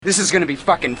This is gonna be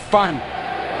fucking fun.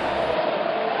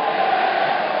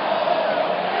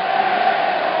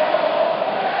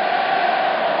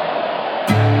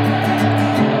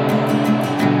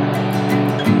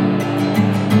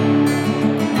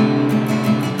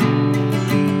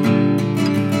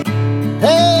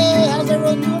 Hey, how's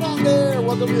everyone doing out there?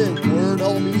 Welcome to the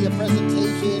Wordhole Media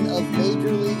presentation of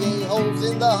Major League A-Holes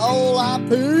in the Hole. I'm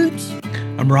Pooch.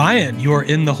 I'm Ryan. You're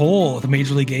in the hole, the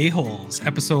Major League A-Holes,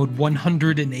 episode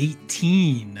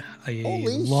 118.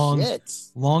 Holy shit.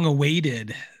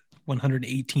 Long-awaited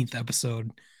 118th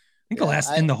episode. I think the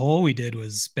last In the Hole we did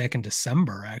was back in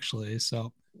December, actually.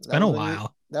 So it's been a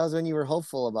while. That was when you were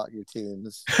hopeful about your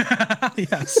teams.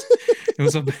 Yes.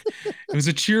 It was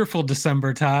a cheerful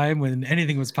December time when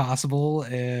anything was possible,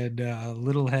 and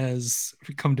little has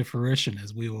come to fruition,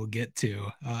 as we will get to.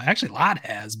 Actually, a lot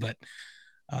has, but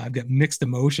I've got mixed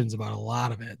emotions about a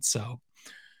lot of it. So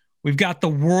we've got the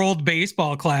World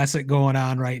Baseball Classic going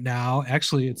on right now.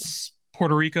 Actually, it's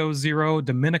Puerto Rico 0,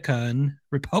 Dominican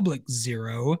Republic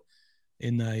 0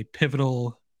 in the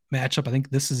pivotal matchup. I think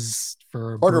this is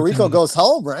for Puerto Rico goes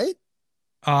home, right?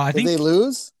 I think they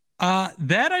lose.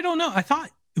 That I don't know. I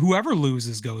thought whoever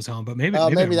loses goes home, but maybe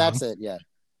that's it. Yeah,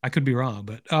 I could be wrong,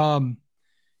 but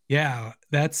yeah,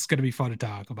 that's going to be fun to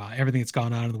talk about. Everything that's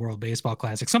gone on in the World Baseball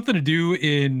Classic. Something to do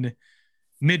in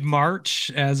mid-March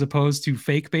as opposed to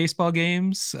fake baseball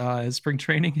games, as spring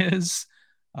training is.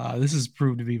 This has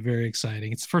proved to be very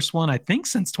exciting. It's the first one, I think,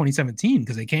 since 2017,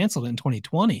 because they canceled it in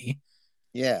 2020.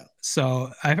 Yeah.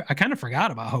 So I kind of forgot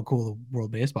about how cool the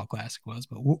World Baseball Classic was,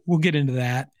 but we'll get into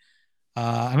that.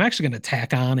 I'm actually going to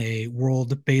tack on a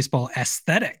World Baseball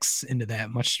aesthetics into that,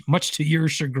 much to your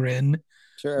chagrin.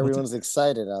 Sure, everyone's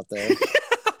excited out there.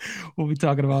 We'll be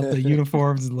talking about the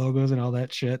uniforms and logos and all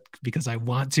that shit because I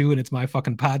want to, and it's my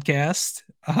fucking podcast.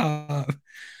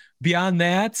 Beyond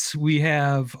that, we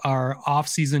have our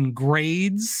off-season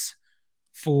grades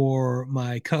for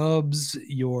my Cubs,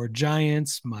 your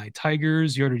Giants, my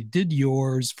Tigers. You already did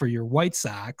yours for your White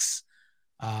Sox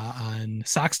on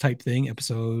Sox Type Thing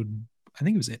episode. I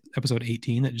think it was episode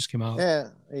 18 that just came out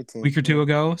 18 a week or two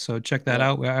ago. So check that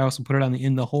out. I also put it on the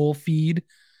In the Hole feed.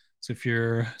 So if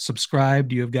you're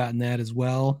subscribed, you have gotten that as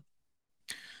well.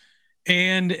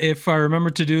 And if I remember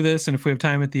to do this, and if we have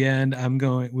time at the end,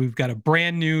 we've got a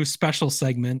brand new special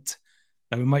segment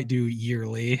that we might do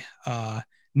yearly.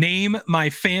 Name my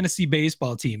fantasy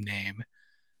baseball team name.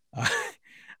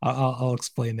 I'll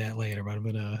explain that later, but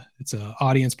it's an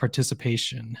audience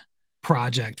participation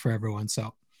project for everyone.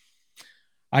 So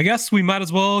I guess we might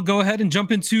as well go ahead and jump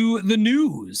into the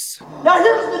news. Now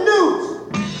here's the news.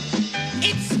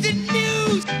 It's the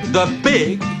news. The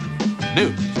big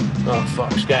news. Oh,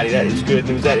 fuck, Scotty, that is good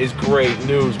news. That is great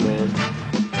news, man.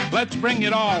 Let's bring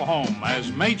it all home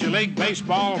as Major League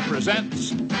Baseball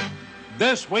presents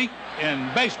This Week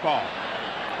in Baseball.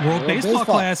 World Baseball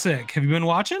Classic. Have you been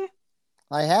watching?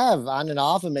 I have, on and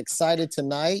off. I'm excited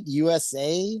tonight.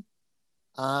 USA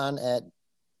on at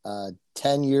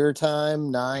 10 your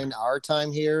time, 9 our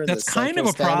time here. That's kind of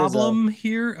a problem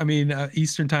here. I mean,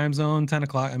 Eastern time zone, 10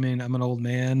 o'clock. I mean, I'm an old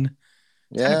man.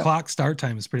 10 o'clock start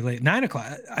time is pretty late. 9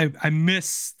 o'clock. I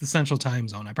miss the central time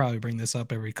zone. I probably bring this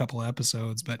up every couple of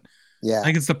episodes, but yeah, I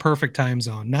think it's the perfect time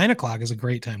zone. 9 o'clock is a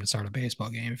great time to start a baseball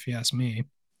game, if you ask me.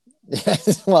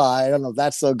 Well, I don't know if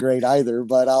that's so great either,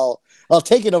 but I'll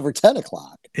take it over 10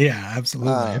 o'clock. Yeah,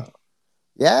 absolutely.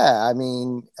 Yeah, I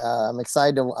mean, I'm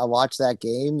excited to watch that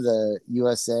game. The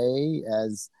USA,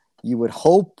 as you would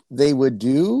hope they would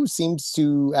do, seems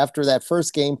to, after that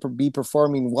first game, be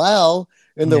performing well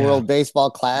in the World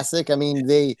Baseball Classic. I mean,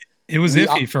 it was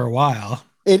iffy for a while.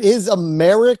 It is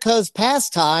America's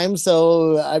pastime,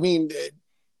 so I mean,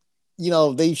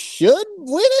 they should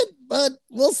win it, but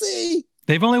we'll see.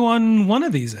 They've only won one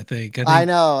of these, I think. I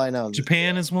know.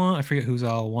 Japan has won. I forget who's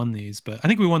all won these, but I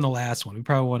think we won the last one. We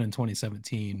probably won in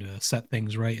 2017 to set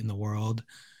things right in the world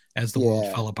as the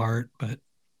world fell apart. But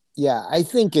yeah, I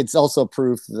think it's also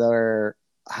proof there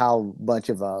how much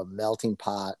of a melting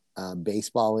pot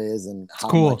baseball is, and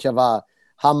how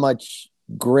much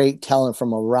great talent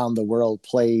from around the world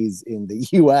plays in the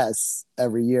U.S.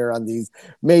 every year on these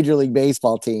Major League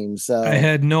Baseball teams. So I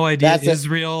had no idea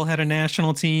Israel had a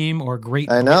national team, or Great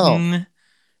Britain,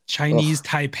 Chinese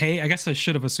Taipei. I guess I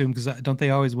should have assumed, because don't they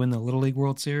always win the Little League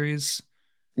World Series?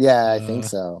 Yeah, I think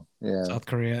so. Yeah, South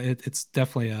Korea. It's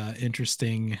definitely an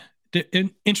interesting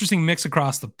mix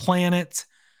across the planet.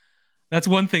 That's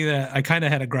one thing that I kind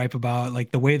of had a gripe about,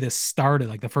 like the way this started.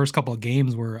 Like the first couple of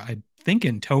games were, I think,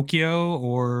 in Tokyo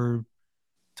or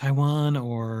Taiwan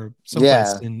or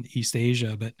someplace in East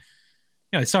Asia, but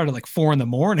it started like 4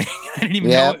 a.m. I didn't even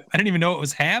know. I didn't even know it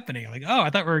was happening. Like, oh, I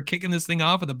thought we were kicking this thing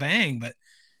off with a bang, but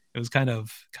it was kind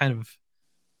of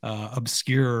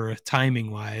obscure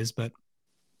timing wise. But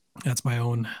that's my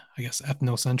own, I guess,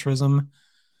 ethnocentrism,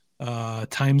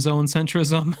 time zone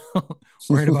centrism.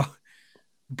 Worried about.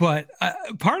 But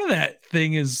part of that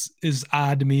thing is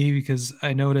odd to me because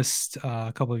I noticed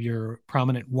a couple of your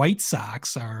prominent White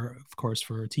Sox are, of course,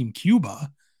 for Team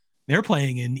Cuba. They're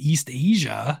playing in East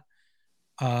Asia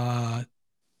at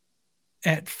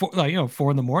 4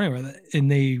 a.m,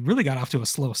 and they really got off to a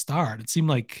slow start. It seemed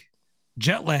like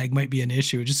jet lag might be an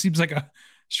issue. It just seems like a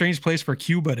strange place for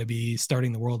Cuba to be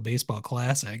starting the World Baseball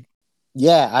Classic.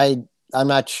 Yeah, I'm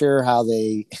not sure how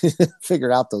they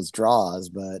figured out those draws,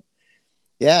 but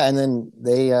yeah, and then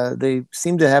they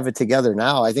seem to have it together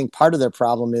now. I think part of their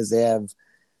problem is they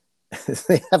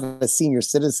have a senior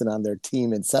citizen on their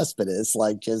team in Cespedes,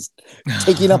 like just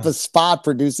taking up a spot,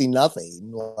 producing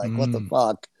nothing. Like, what the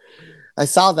fuck? I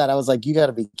saw that. I was like, you got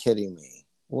to be kidding me.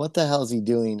 What the hell is he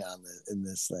doing in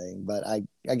this thing? But I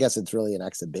guess it's really an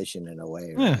exhibition in a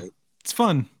way, right? Yeah, it's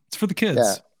fun. It's for the kids.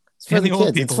 Yeah. It's for the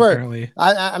old kids. People, apparently.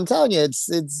 I'm telling you,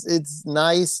 it's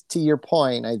nice. To your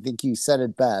point, I think you said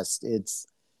it best. It's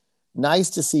nice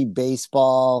to see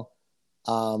baseball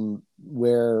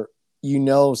where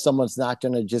someone's not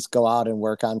going to just go out and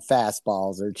work on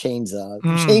fastballs or change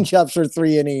ups for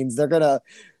 3 innings. They're going to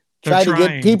try to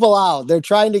get people out. They're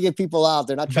trying to get people out.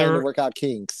 They're not trying to work out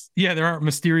kinks. Yeah, there are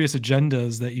mysterious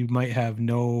agendas that you might have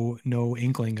no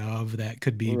inkling of that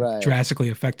could be drastically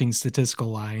affecting statistical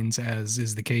lines, as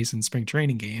is the case in spring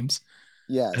training games.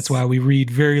 Yes. That's why we read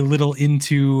very little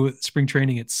into spring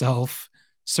training itself.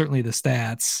 Certainly the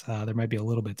stats. There might be a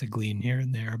little bit to glean here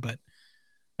and there, but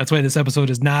that's why this episode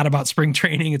is not about spring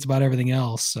training. It's about everything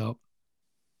else. So,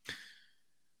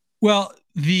 well,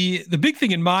 the big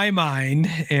thing in my mind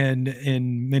and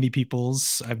in many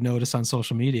people's, I've noticed on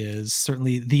social media, is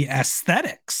certainly the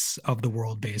aesthetics of the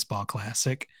World Baseball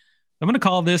Classic. I'm going to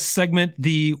call this segment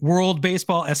the World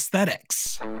Baseball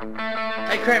Aesthetics.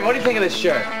 Hey, Kramer, what do you think of this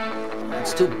shirt?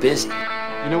 It's too busy.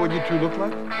 You know what you two look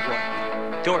like?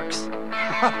 What? Dorks.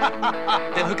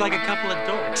 They look like a couple of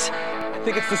dorks. I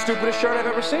think it's the stupidest shirt I've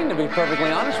ever seen, to be perfectly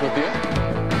honest with you.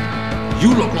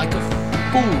 You look like a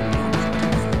fool.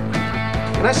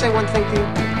 Can I say one thing to you?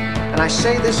 And I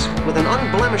say this with an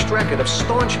unblemished record of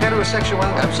staunch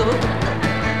heterosexuality. Absolutely.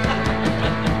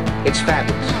 It's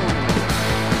fabulous.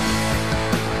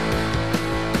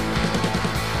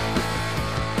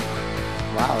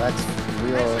 Wow, that's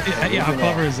real. Yeah, how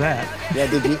clever is that? Yeah,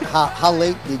 how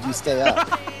late did you stay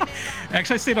up?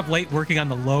 Actually, I stayed up late working on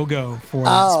the logo for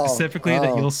it specifically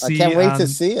that you'll see. I can't wait to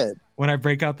see it when I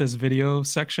break out this video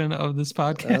section of this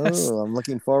podcast. Oh, I'm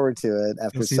looking forward to it.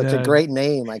 After such a great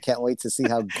name, I can't wait to see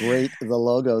how great the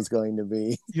logo is going to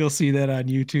be. You'll see that on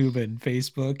YouTube and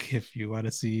Facebook if you want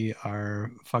to see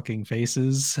our fucking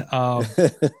faces.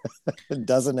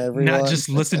 Doesn't everyone? Not just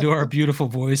listen to our beautiful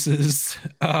voices.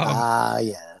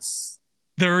 Yes.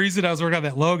 The reason I was working on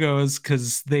that logo is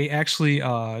because they actually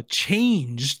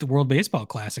changed the World Baseball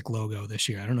Classic logo this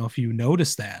year. I don't know if you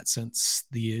noticed that since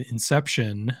the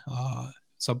inception.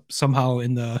 Somehow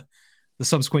in the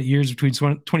subsequent years between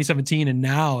 2017 and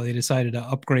now, they decided to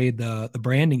upgrade the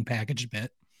branding package a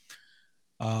bit.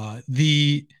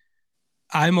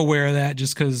 I'm aware of that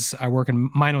just because I work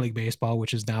in minor league baseball,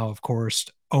 which is now, of course,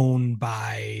 owned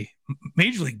by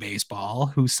Major League Baseball,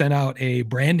 who sent out a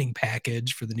branding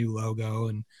package for the new logo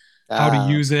and how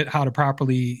to use it, how to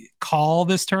properly call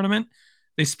this tournament.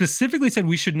 They specifically said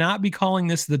we should not be calling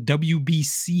this the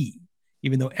WBC,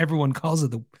 even though everyone calls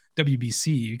it the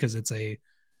WBC because it's a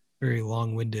very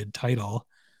long-winded title.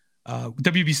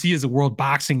 WBC is a World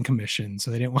Boxing Commission,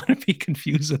 so they didn't want to be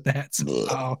confused with that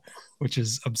somehow, which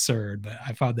is absurd, but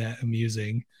I found that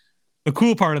amusing. The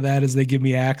cool part of that is they give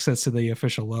me access to the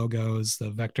official logos, the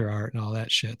vector art and all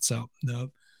that shit. So the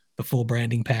full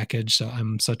branding package. So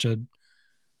I'm such a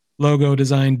logo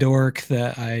design dork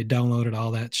that I downloaded all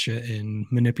that shit and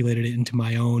manipulated it into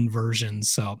my own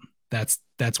versions. So that's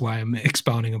why I'm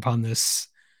expounding upon this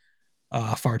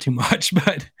far too much.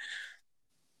 But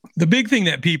the big thing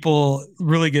that people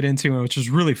really get into, which is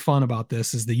really fun about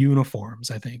this, is the uniforms,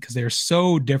 I think, because they're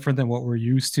so different than what we're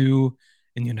used to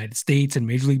in the United States and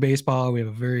Major League Baseball. We have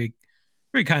a very,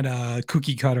 very kind of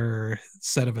cookie cutter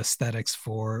set of aesthetics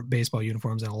for baseball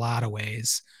uniforms in a lot of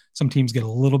ways. Some teams get a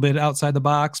little bit outside the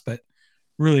box, but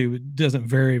really it doesn't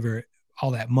vary very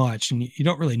all that much. And you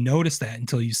don't really notice that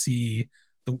until you see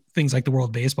the things like the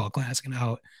World Baseball Classic and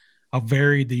how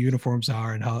varied the uniforms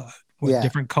are and how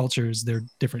different cultures, their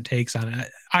different takes on it.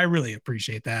 I really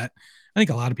appreciate that. I think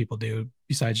a lot of people do,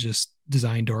 besides just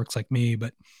design dorks like me.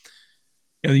 But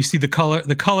you see the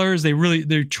colors.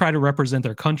 They try to represent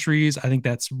their countries. I think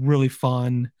that's really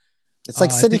fun. It's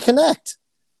like City Connect.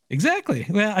 Exactly.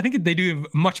 Well, I think they do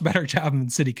a much better job than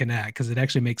City Connect because it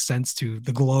actually makes sense to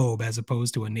the globe as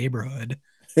opposed to a neighborhood.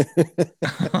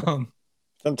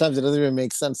 Sometimes it doesn't even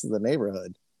make sense to the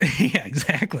neighborhood. Yeah,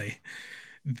 exactly.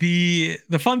 The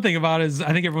fun thing about it is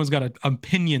I think everyone's got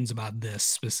opinions about this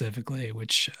specifically,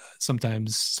 which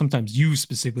sometimes you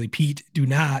specifically, Pete, do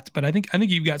not. But I think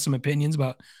you've got some opinions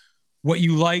about what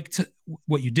you liked,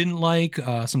 what you didn't like,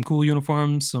 some cool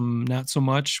uniforms, some not so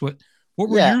much. What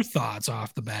were your thoughts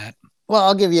off the bat? Well,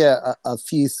 I'll give you a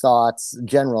few thoughts,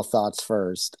 general thoughts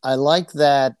first. I like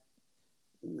that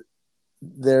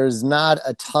there's not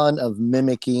a ton of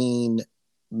mimicking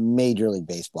Major League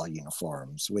Baseball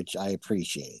uniforms, which I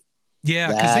appreciate. Yeah,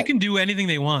 because they can do anything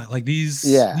they want. Like these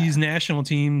national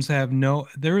teams have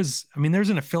there's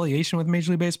an affiliation with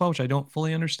Major League Baseball, which I don't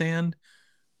fully understand,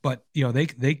 but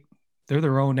they're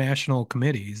their own national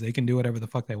committees. They can do whatever the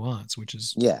fuck they want, which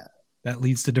is that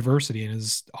leads to diversity and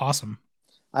is awesome.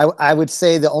 I would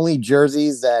say the only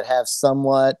jerseys that have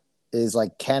somewhat is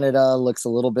like Canada looks a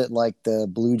little bit like the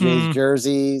Blue Jays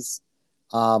jerseys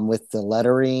with the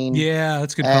lettering. Yeah,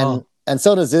 that's a good call. And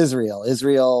so does Israel.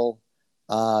 Israel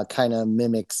kind of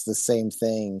mimics the same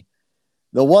thing.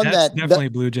 That's definitely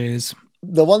Blue Jays.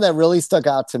 The one that really stuck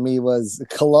out to me was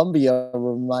Columbia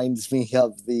reminds me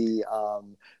of the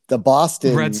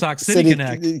Boston Red Sox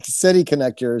City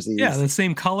Connect jerseys. Yeah, the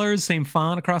same colors, same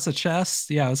font across the chest.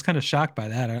 Yeah, I was kind of shocked by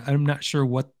that. I'm not sure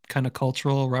what kind of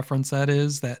cultural reference that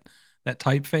is, that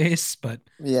typeface, but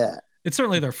yeah, it's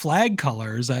certainly their flag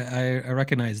colors. I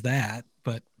recognize that,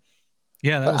 but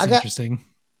yeah, that was interesting.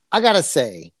 I gotta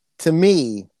say, to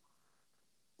me,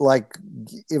 like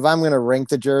if I'm gonna rank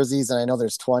the jerseys, and I know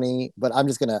there's 20, but I'm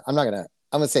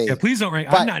gonna say, yeah, please don't rank.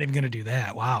 I'm not even gonna do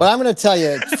that. Wow. But I'm gonna tell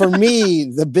you, for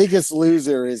me, the biggest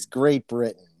loser is Great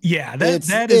Britain. Yeah,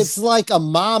 it's like a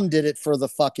mom did it for the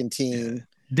fucking team. Yeah.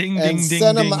 Ding, and ding,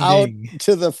 sent ding, them out ding.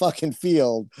 to the fucking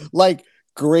field. Like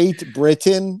Great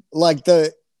Britain, like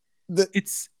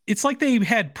it's like they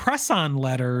had press-on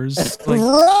letters,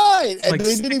 right? And like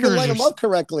they didn't even line them up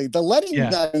correctly. The letting's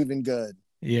not even good.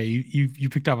 Yeah, you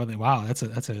picked up on that. Wow, that's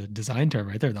a design term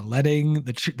right there. The letting,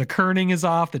 the kerning is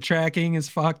off, the tracking is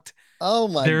fucked. Oh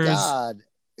my god!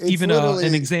 It's even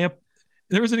an example.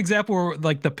 There was an example where,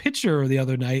 like, the pitcher the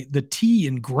other night, the T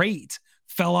in great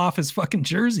fell off his fucking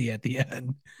jersey at the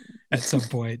end at some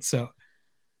point. So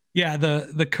yeah,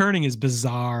 the kerning is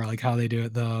bizarre, like how they do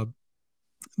it.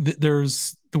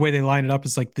 There's the way they line it up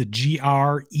is like the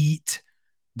GR, eat,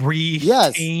 breathe,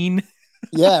 tain.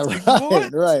 Yeah, like,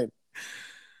 right.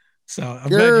 So I'm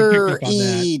glad you picked up on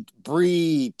eat,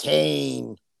 breathe,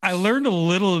 tain. I learned a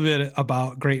little bit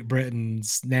about Great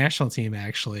Britain's national team,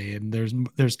 actually, and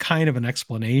there's kind of an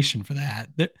explanation for that.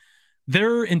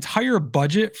 Their entire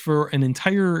budget for an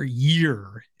entire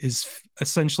year is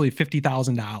essentially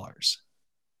 $50,000,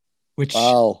 which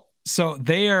so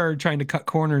they are trying to cut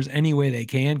corners any way they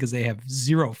can because they have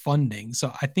zero funding.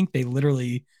 So I think they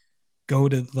literally go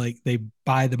to, like, they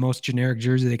buy the most generic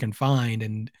jersey they can find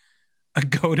and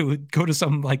go to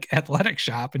some like athletic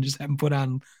shop and just have them put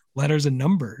on letters and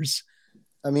numbers.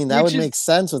 I mean, that would make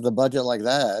sense with a budget like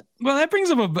that. Well, that brings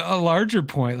up a larger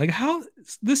point. Like how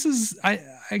this is, I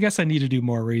guess I need to do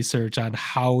more research on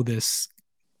how this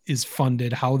is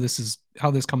funded, how this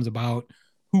comes about,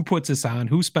 who puts this on,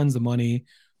 who spends the money,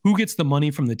 who gets the money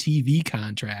from the TV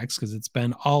contracts. Cause it's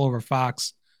been all over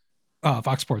Fox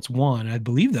Sports 1. I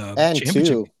believe the championship.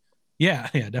 2. Yeah,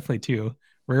 definitely 2.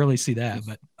 Rarely see that,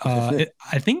 but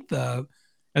I think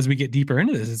as we get deeper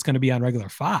into this, it's going to be on regular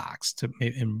Fox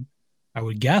and I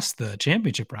would guess the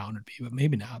championship round would be, but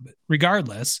maybe not. But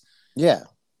regardless, yeah,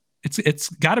 it's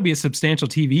got to be a substantial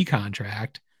TV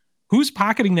contract. Who's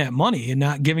pocketing that money and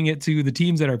not giving it to the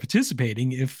teams that are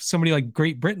participating? If somebody like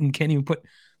Great Britain can't even put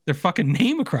their fucking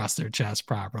name across their chest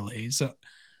properly, so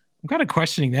I'm kind of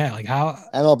questioning that. Like how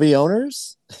MLB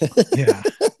owners? Yeah.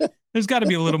 There's got to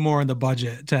be a little more in the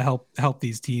budget to help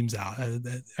these teams out.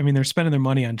 I mean, they're spending their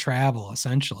money on travel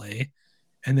essentially,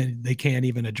 and then they can't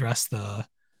even address something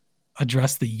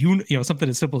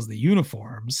as simple as the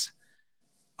uniforms.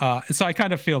 So I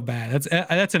kind of feel bad.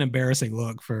 That's an embarrassing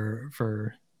look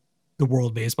for the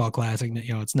World Baseball Classic.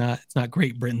 It's not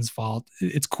Great Britain's fault.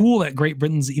 It's cool that Great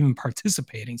Britain's even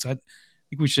participating. So I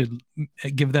think we should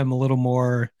give them a little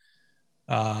more.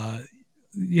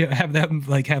 Have them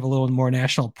like have a little more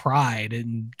national pride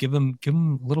and give them a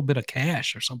little bit of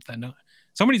cash or something.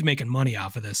 Somebody's making money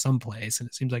off of this someplace, and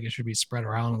it seems like it should be spread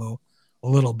around a a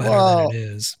little better than it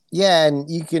is. Yeah, and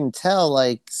you can tell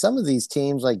like some of these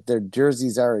teams, like their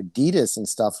jerseys are Adidas and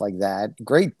stuff like that.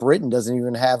 Great Britain doesn't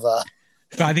even have a.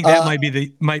 I think that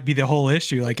might be the whole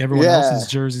issue. Like everyone else's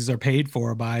jerseys are paid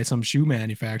for by some shoe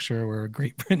manufacturer. Where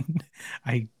Great Britain,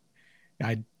 I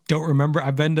don't remember.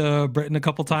 I've been to Britain a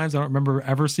couple times. I don't remember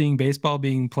ever seeing baseball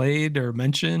being played or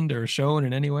mentioned or shown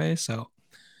in any way. So,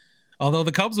 although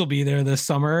the Cubs will be there this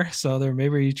summer, so they're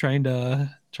maybe trying to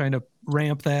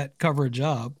ramp that coverage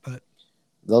up. But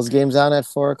those games on at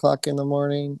 4:00 in the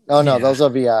morning. Oh no, those will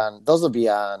be on.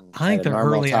 I think they're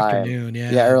early afternoon.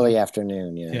 Yeah, early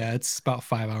afternoon. Yeah, it's about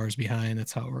 5 hours behind.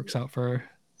 That's how it works out for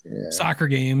soccer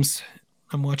games.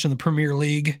 I'm watching the Premier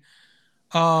League.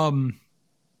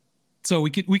 So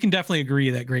we can definitely agree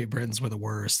that Great Britain's were the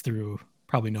worst through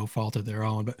probably no fault of their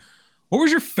own. But what was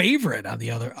your favorite on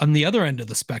the other end of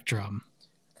the spectrum?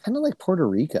 Kind of like Puerto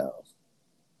Rico.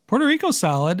 Puerto Rico's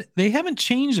solid. They haven't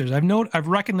changed theirs. I've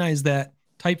recognized that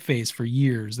typeface for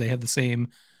years. They have the same,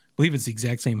 I believe it's the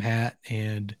exact same hat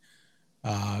and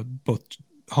both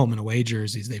home and away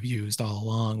jerseys they've used all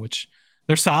along, which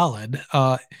they're solid.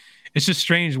 It's just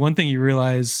strange. One thing you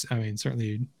realize, I mean,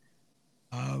 certainly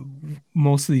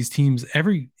most of these teams,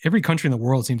 every country in the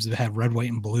world seems to have red,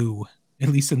 white, and blue, at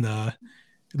least in the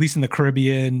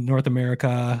Caribbean, North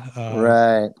America.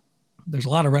 Right. There's a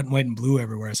lot of red and white and blue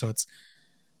everywhere. So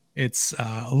it's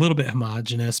a little bit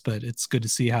homogenous, but it's good to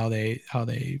see how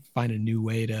they find a new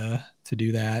way to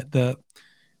do that. The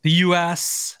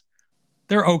US,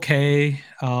 they're okay.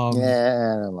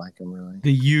 Yeah, I don't like them really.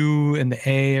 The U and the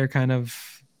A are kind of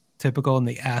typical, and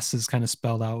the S is kind of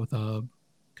spelled out with a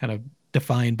kind of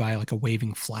defined by like a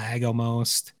waving flag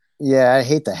almost. Yeah, I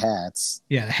hate the hats.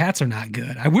 Yeah, the hats are not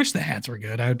good. I wish the hats were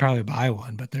good. I would probably buy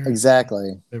one, but they're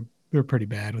pretty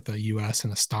bad with a US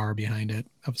and a star behind it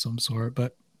of some sort.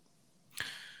 But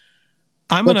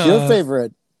what's your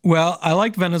favorite? Well, I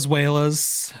like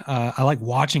Venezuela's. I like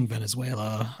watching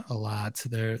Venezuela a lot.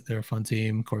 They're a fun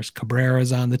team. Of course,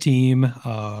 Cabrera's on the team.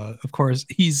 Of course,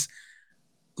 he's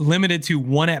limited to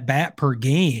 1 at bat per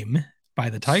game by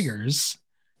the Tigers,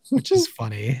 which is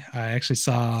funny. I actually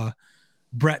saw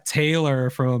Brett Taylor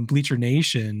from Bleacher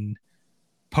Nation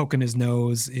poking his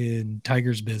nose in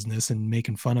Tigers business and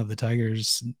making fun of the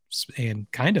Tigers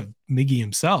and kind of Miggy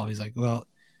himself. He's like, well,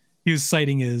 he was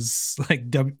citing his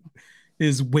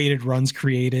his weighted runs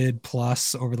created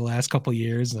plus over the last couple of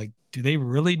years. Like, do they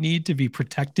really need to be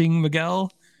protecting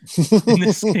Miguel in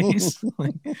this case?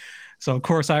 So of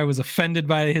course I was offended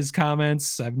by his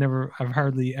comments. I've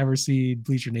hardly ever seen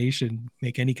Bleacher Nation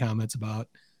make any comments about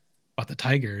the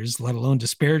Tigers, let alone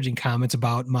disparaging comments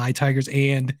about my Tigers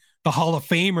and the Hall of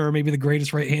Famer, maybe the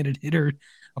greatest right-handed hitter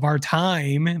of our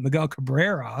time, Miguel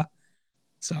Cabrera.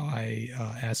 So I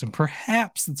asked him,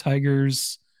 perhaps the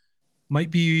Tigers might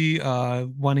be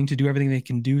wanting to do everything they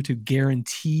can do to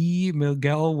guarantee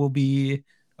Miguel will be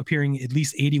appearing at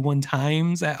least 81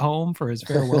 times at home for his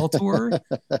farewell tour,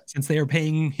 since they are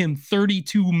paying him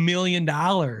 $32 million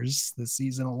this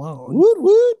season alone. Woot,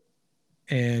 woot.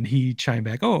 And he chimed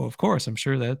back, oh, of course, I'm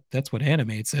sure that's what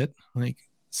animates it. Like,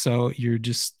 so you're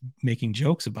just making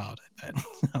jokes about it.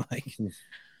 Like,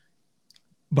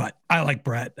 but I like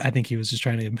Brett. I think he was just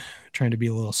trying to be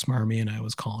a little smarmy, and I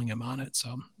was calling him on it.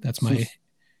 So that's my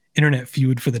internet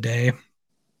feud for the day.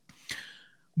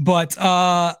 But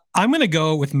I'm going to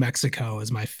go with Mexico as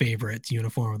my favorite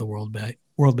uniform of the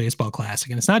World Baseball Classic.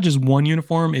 And it's not just one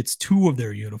uniform, it's 2 of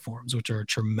their uniforms, which are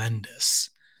tremendous.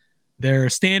 Their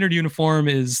standard uniform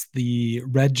is the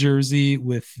red jersey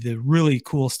with the really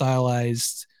cool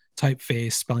stylized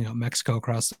typeface spelling out Mexico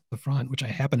across the front, which I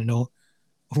happen to know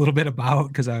a little bit about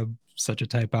because I'm such a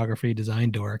typography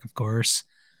design dork, of course.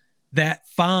 That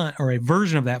font, or a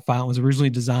version of that font, was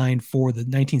originally designed for the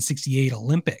 1968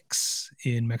 Olympics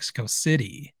in Mexico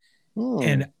City.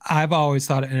 And I've always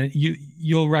thought, and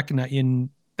you'll recognize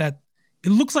in that, it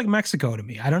looks like Mexico to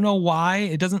me. I don't know why.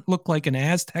 It doesn't look like an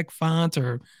Aztec font,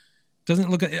 or doesn't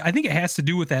look, I think it has to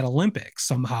do with that Olympics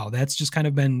somehow. That's just kind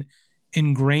of been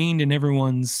ingrained in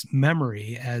everyone's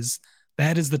memory as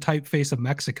that is the typeface of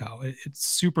Mexico. It's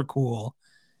super cool.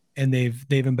 And they've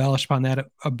embellished upon that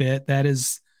a bit. That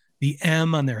is the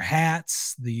M on their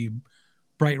hats, the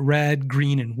bright red,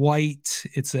 green, and white.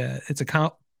 It's a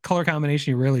color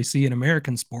combination you rarely see in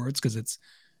American sports because it's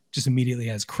just immediately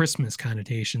has Christmas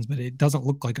connotations, but it doesn't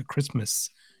look like a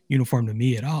Christmas uniform to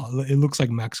me at all. It looks like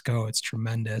Mexico. It's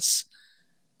tremendous.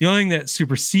 The only thing that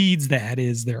supersedes that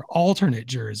is their alternate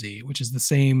jersey, which is the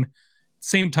same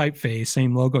typeface,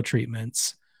 same logo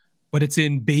treatments, but it's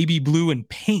in baby blue and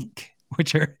pink,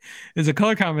 which is a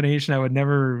color combination I would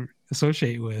never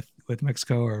associate with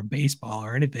Mexico or baseball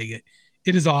or anything.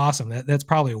 it is awesome. That's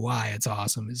probably why it's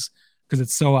awesome, is because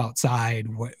it's so outside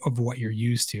of what you're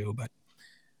used to. But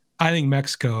I think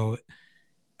Mexico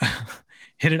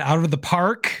hit it out of the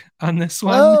park on this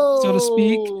one, so to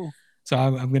speak. So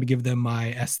I'm going to give them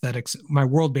my aesthetics, my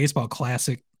World Baseball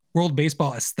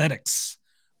Aesthetics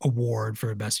Award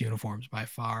for best uniforms by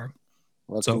far.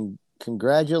 Well, so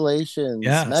congratulations,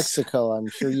 yes. Mexico. I'm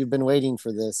sure you've been waiting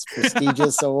for this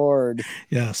prestigious award.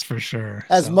 Yes, for sure.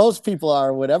 As most people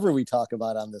are, whatever we talk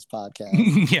about on this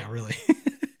podcast. Yeah, really.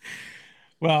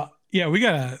 Well, yeah, we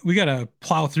gotta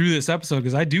plow through this episode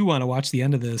because I do want to watch the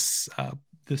end of this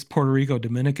this Puerto Rico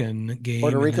Dominican game.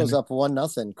 Puerto Rico's up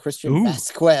 1-0. Christian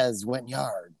Vasquez went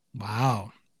yard.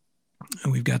 Wow.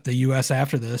 And we've got the US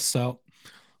after this. So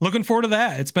looking forward to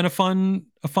that. It's been a fun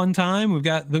time. We've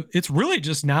got it's really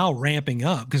just now ramping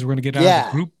up because we're going to get out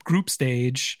of the group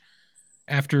stage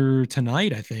after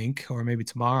tonight, I think, or maybe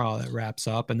tomorrow that wraps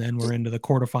up. And then we're into the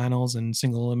quarterfinals and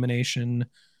single elimination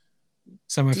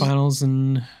semifinals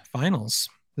and finals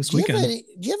this weekend. Do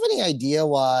you have any idea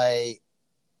why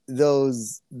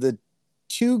the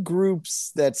two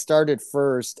groups that started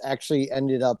first actually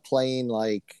ended up playing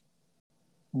like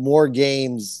more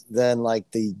games than like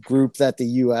the group that the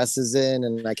US is in?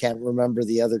 And I can't remember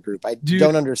the other group. I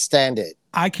don't understand it.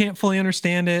 I can't fully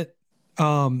understand it.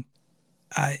 I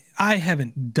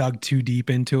haven't dug too deep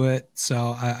into it,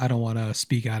 so I don't want to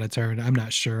speak out of turn. I'm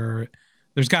not sure.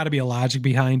 There's got to be a logic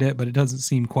behind it, but it doesn't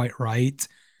seem quite right.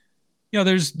 You know,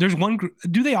 there's one group.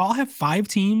 Do they all have 5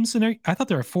 teams in there? I thought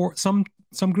there are 4. Some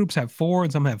groups have 4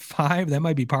 and some have 5. That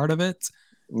might be part of it.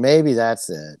 Maybe that's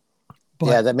it. But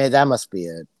yeah, that must be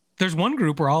it. There's one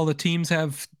group where all the teams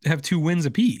have 2 wins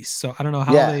apiece. So I don't know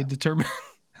how they determine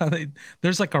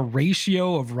there's like a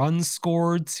ratio of runs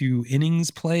scored to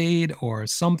innings played or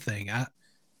something.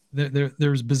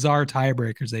 There's bizarre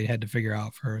tiebreakers they had to figure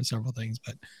out for several things,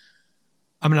 but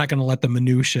I'm not going to let the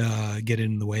minutia get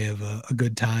in the way of a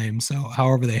good time. So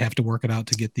however they have to work it out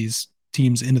to get these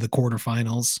teams into the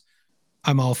quarterfinals,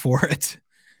 I'm all for it.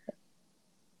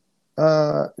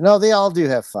 No, they all do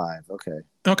have 5.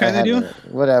 Okay, they do.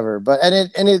 Whatever, but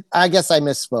and I guess I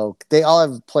misspoke. They all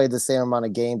have played the same amount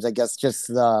of games. I guess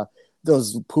just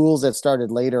those pools that started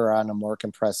later are on a more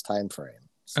compressed time frame.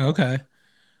 So. Okay.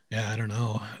 Yeah, I don't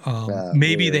know.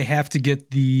 Maybe weird. They have to get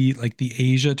the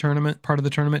Asia tournament part of the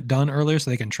tournament done earlier so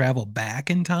they can travel back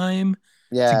in time.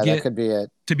 Yeah, that could be it.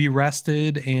 To be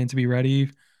rested and to be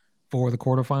ready for the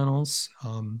quarterfinals.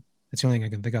 That's the only thing I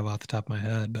can think of off the top of my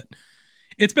head, but.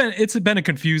 It's been a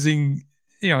confusing,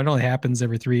 it only happens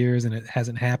every 3 years and it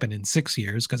hasn't happened in 6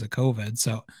 years because of COVID.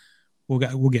 So we'll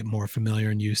get more familiar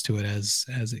and used to it as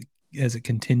it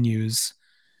continues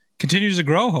to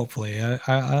grow. Hopefully,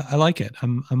 I like it.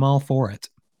 I'm all for it.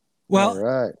 Well, all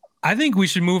right. I think we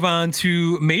should move on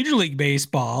to Major League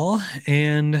Baseball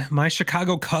and my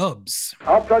Chicago Cubs.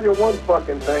 I'll tell you one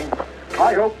fucking thing.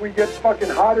 I hope we get fucking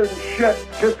hotter than shit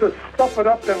just to stuff it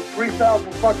up them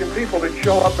 3,000 fucking people that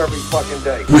show up every fucking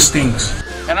day. With stings.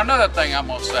 And another thing I'm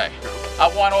gonna say,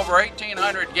 I've won over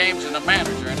 1,800 games as a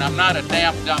manager, and I'm not a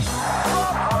damn dummy.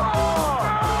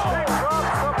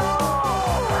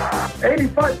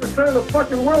 85% of the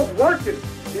fucking world's working.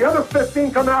 The other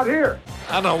 15 come out here.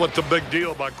 I don't know what the big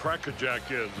deal about Cracker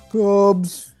Jack is.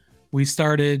 Cubs. We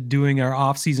started doing our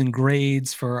off-season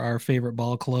grades for our favorite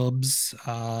ball clubs.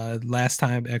 Last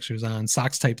time, actually, was on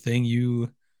Sox type thing.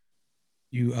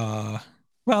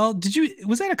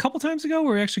 Was that a couple times ago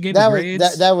where we actually gave the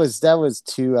grades? That was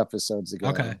 2 episodes ago.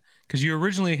 Okay, because you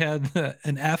originally had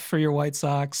an F for your White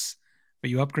Sox, but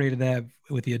you upgraded that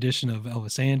with the addition of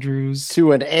Elvis Andrus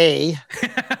to an A.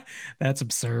 That's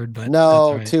absurd, but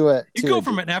no, that's right. You go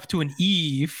from an F to an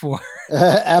E for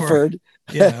effort.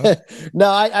 Yeah. No,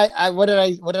 I what did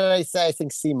I say? I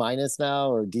think C-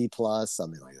 now or D+,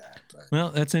 something like that. But. Well,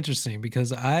 that's interesting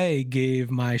because I gave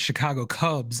my Chicago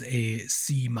Cubs a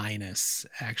C-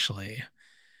 actually.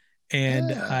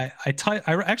 And I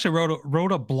actually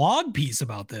wrote a blog piece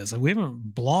about this. We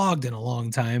haven't blogged in a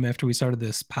long time after we started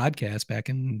this podcast back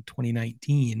in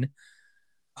 2019.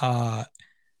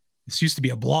 This used to be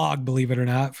a blog, believe it or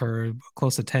not, for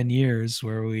close to 10 years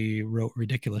where we wrote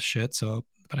ridiculous shit.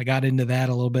 But I got into that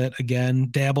a little bit again,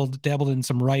 dabbled in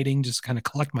some writing, just kind of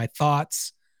collect my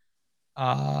thoughts.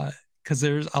 Because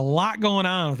there's a lot going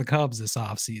on with the Cubs this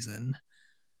offseason.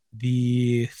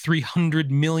 The $300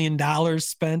 million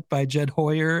spent by Jed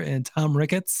Hoyer and Tom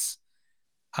Ricketts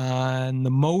on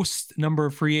the most number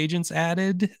of free agents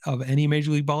added of any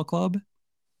Major League Ball club.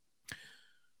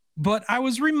 But I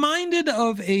was reminded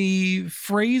of a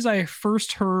phrase I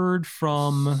first heard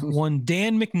from one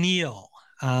Dan McNeil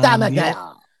on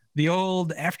the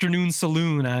old afternoon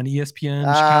saloon on ESPN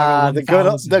Chicago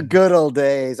 1000. the good old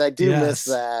days. I do Yes. miss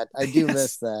that. I do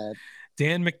miss that.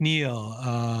 Dan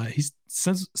McNeil. He's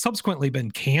subsequently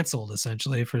been canceled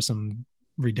essentially for some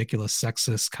ridiculous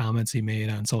sexist comments he made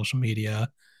on social media.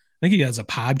 I think he has a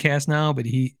podcast now, but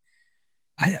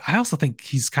I also think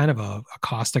he's kind of a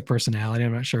caustic personality.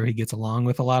 I'm not sure he gets along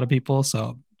with a lot of people,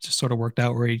 so it just sort of worked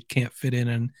out where he can't fit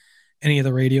in any of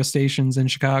the radio stations in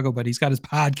Chicago, but he's got his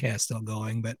podcast still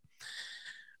going. But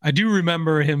I do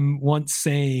remember him once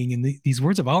saying, and these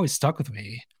words have always stuck with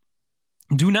me,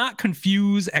 do not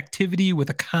confuse activity with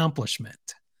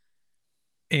accomplishment.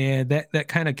 And that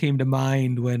kind of came to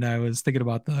mind when I was thinking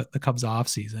about the Cubs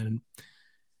offseason.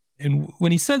 And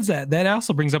when he says that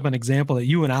also brings up an example that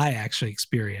you and I actually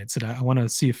experienced. And I want to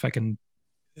see if I can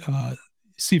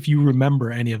see if you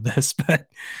remember any of this, but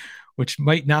which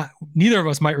might not, neither of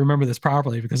us might remember this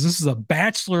properly, because this is a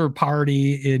bachelor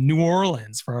party in New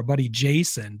Orleans for our buddy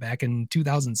Jason back in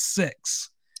 2006.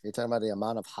 You're talking about the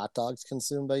amount of hot dogs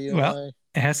consumed by you? Well,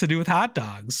 it has to do with hot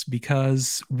dogs,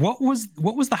 because what was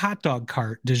the hot dog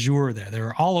cart du jour there? They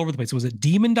were all over the place. Was it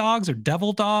Demon Dogs or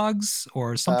Devil Dogs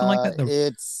or something like that?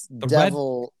 It's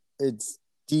Devil Dogs.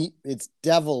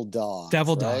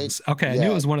 Devil right? Dogs. Okay, yeah. I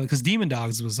knew it was one of because Demon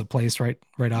Dogs was a place right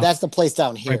off. That's the place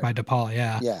down here, right by DePaul.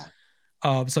 Yeah. Yeah.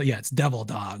 So yeah, it's Devil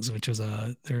Dogs, which was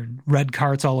they're red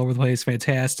carts all over the place.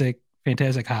 Fantastic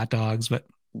hot dogs. But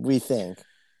we think.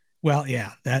 Well,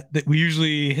 yeah, that we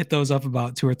usually hit those up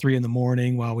about 2 or 3 in the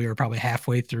morning while we were probably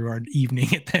halfway through our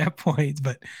evening at that point.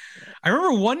 But I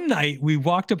remember one night we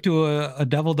walked up to a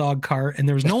Devil Dog cart and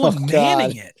there was no one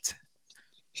manning it.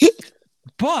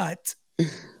 But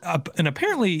and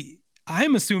apparently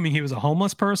I'm assuming he was a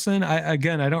homeless person. I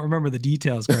don't remember the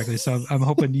details correctly, so I'm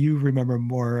hoping you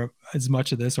remember as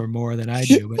much of this or more than I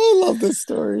do. But I love this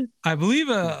story. I believe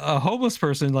a homeless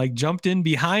person like jumped in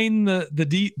behind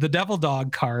the Devil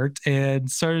Dog cart and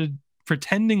started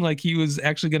pretending like he was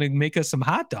actually going to make us some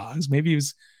hot dogs. Maybe he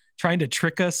was trying to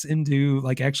trick us into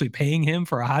like actually paying him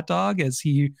for a hot dog, as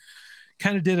he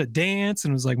kind of did a dance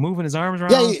and was like moving his arms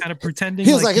around, kind of pretending.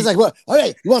 He's like, what? All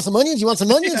right, you want some onions? You want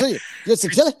some onions?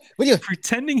 Yeah.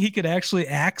 Pretending he could actually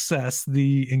access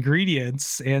the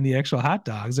ingredients and the actual hot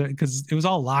dogs, because it was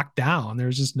all locked down. There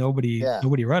was just nobody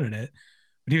running it.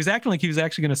 But he was acting like he was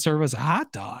actually going to serve us a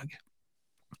hot dog.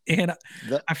 And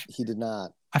he did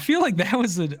not. I feel like that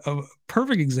was a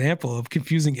perfect example of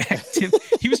confusing activity.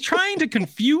 He was trying to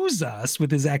confuse us with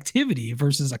his activity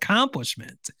versus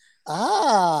accomplishment.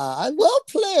 Well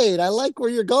played. I like where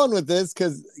you're going with this,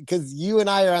 because you and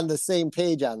I are on the same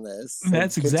page on this. So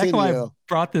that's exactly why I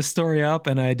brought this story up,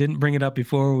 and I didn't bring it up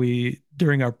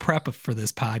during our prep for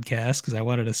this podcast, because I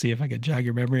wanted to see if I could jog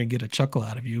your memory and get a chuckle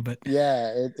out of you. But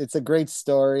yeah, it's a great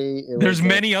story. There's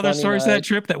many other stories to that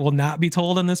trip that will not be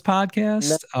told on this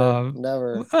podcast.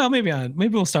 Never. Well, maybe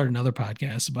we'll start another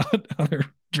podcast about other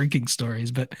drinking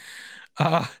stories, but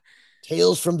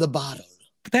Tales from the Bottom.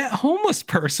 That homeless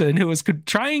person who was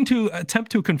trying to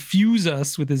attempt to confuse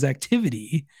us with his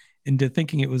activity into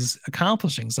thinking it was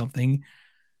accomplishing something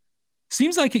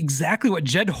seems like exactly what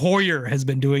Jed Hoyer has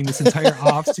been doing this entire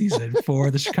offseason for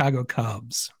the Chicago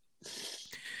Cubs.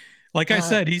 Like I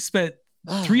said, he spent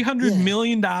 $300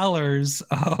 million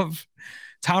of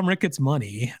Tom Ricketts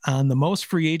money on the most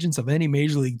free agents of any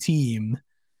major league team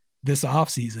this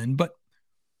offseason. But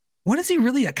what has he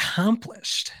really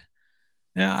accomplished?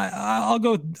 Yeah, I'll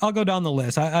go down the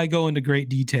list. I go into great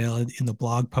detail in the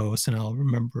blog post, and I'll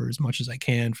remember as much as I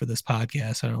can for this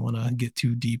podcast. I don't want to get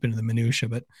too deep into the minutia,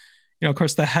 but of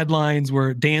course, the headlines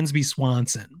were Dansby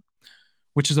Swanson,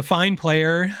 which is a fine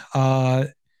player,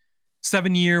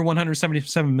 7-year,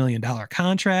 $177 million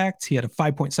contract. He had a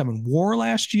 5.7 WAR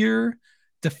last year.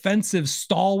 Defensive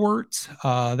stalwart.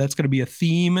 That's going to be a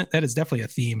theme. That is definitely a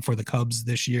theme for the Cubs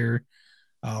this year.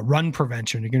 Run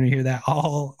prevention. You're going to hear that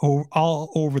all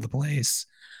over the place,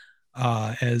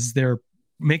 as they're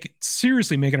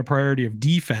seriously making a priority of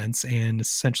defense and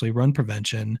essentially run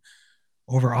prevention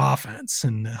over offense.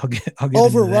 And I'll get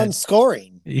over run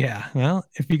scoring. Yeah. Well,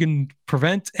 if you can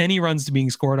prevent any runs to being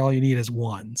scored, all you need is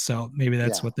one. So maybe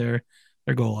that's what their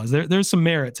goal is. There's some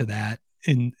merit to that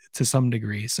to some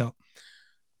degree. So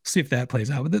see if that plays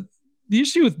out. But the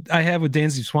issue I have with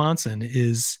Dansby Swanson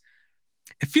is,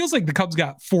 it feels like the Cubs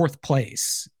got 4th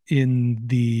place in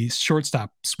the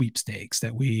shortstop sweepstakes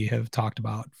that we have talked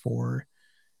about for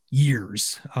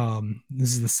years.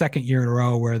 This is the 2nd year in a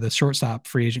row where the shortstop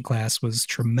free agent class was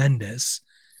tremendous.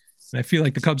 And I feel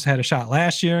like the Cubs had a shot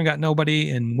last year and got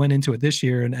nobody, and went into it this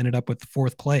year and ended up with the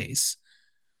 4th place.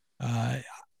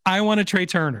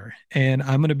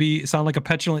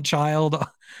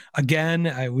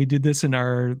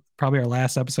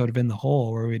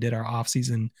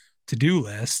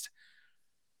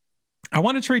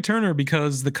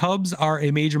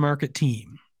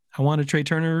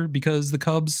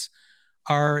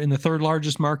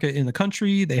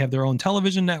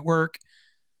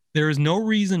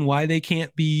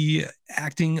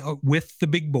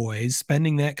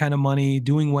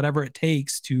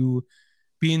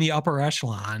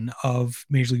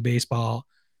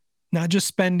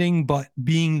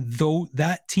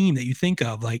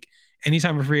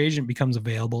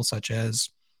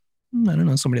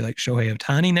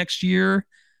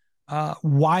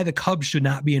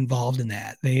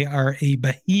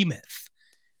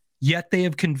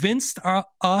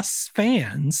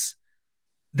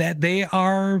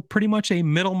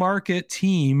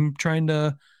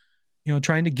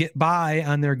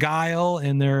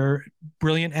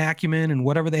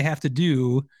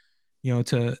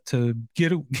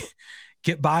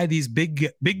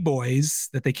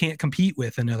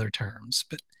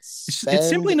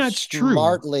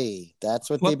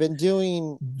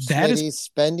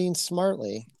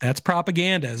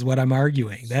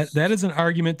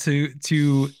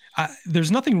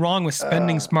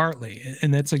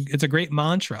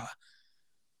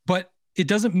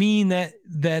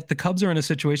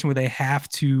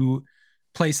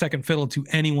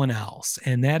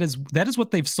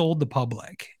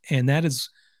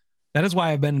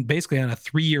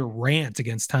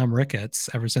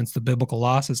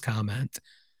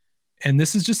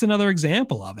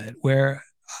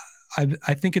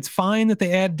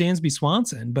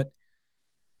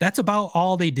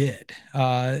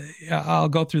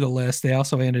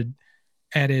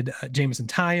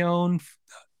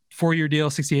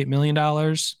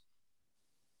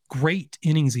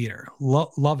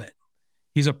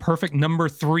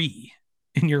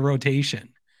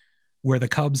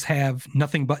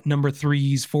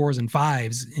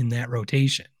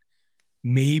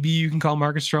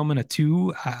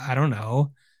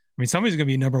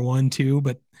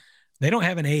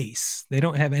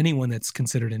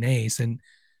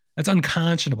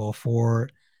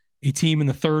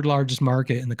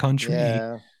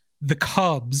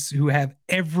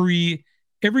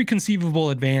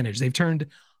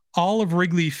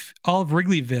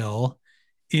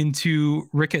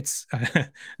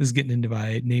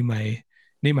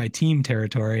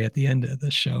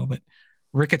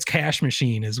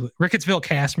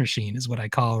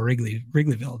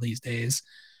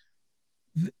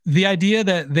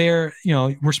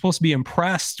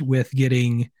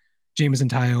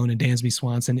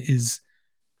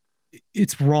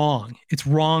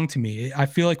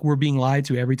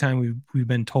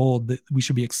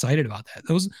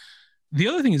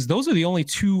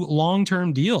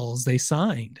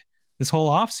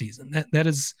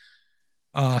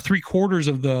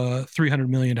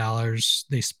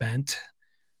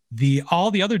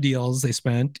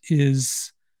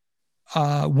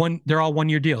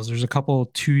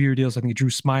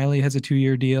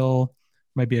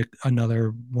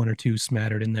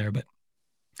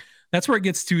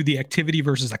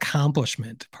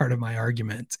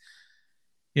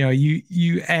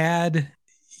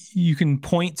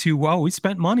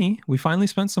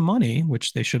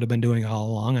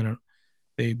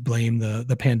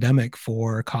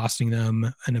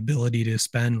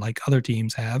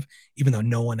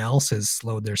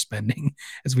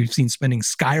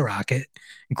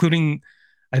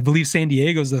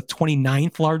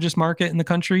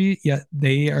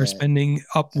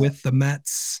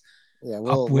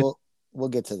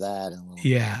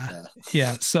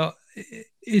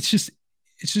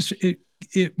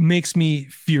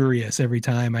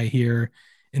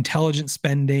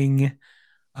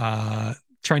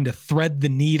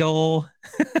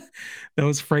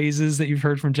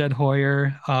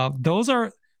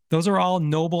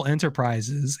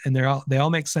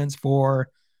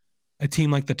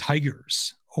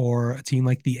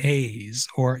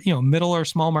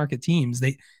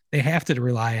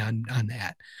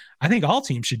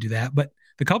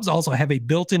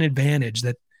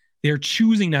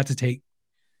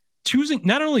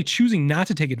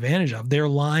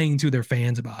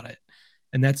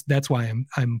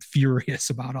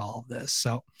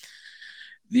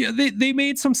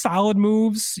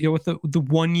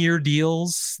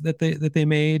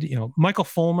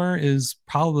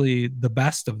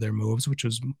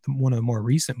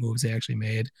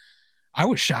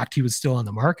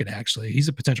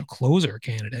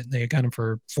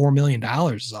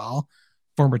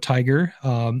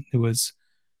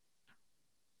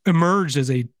 emerged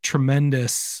as a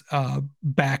tremendous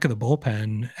back of the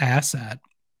bullpen asset.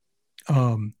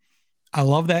 I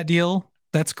love that deal.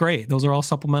 That's great. Those are all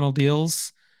supplemental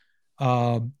deals.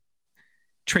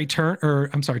 Trey Turner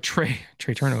would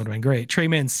have been great. Trey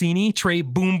Mancini, Trey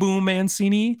Boom Boom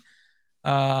Mancini,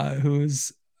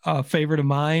 who's a favorite of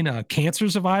mine, cancer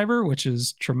survivor, which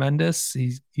is tremendous.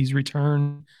 He's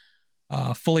returned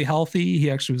fully healthy.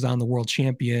 He actually was on the world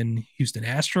champion Houston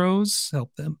Astros,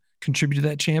 helped them contribute to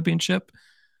that championship.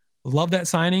 Love that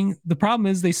signing. The problem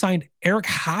is they signed Eric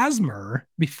Hosmer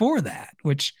before that,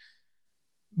 which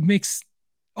makes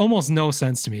almost no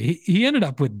sense to me. He ended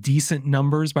up with decent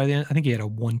numbers by the end. I think he had a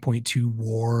 1.2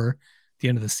 WAR at the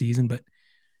end of the season, but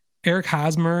Eric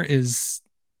Hosmer he's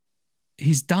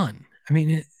done. I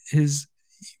mean,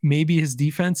 maybe his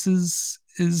defense is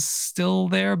still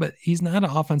there, but he's not an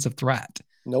offensive threat.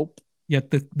 Nope. Yet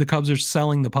the Cubs are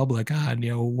selling the public on,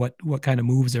 what kind of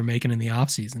moves they're making in the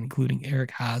offseason, including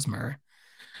Eric Hosmer.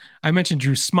 I mentioned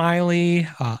Drew Smiley.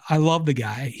 I love the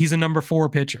guy. He's a number 4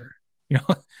 pitcher.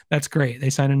 That's great. They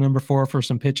signed a number 4 for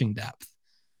some pitching depth.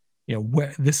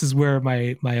 This is where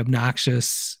my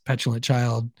obnoxious, petulant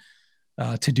child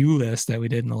to-do list that we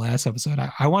did in the last episode.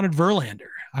 I wanted Verlander.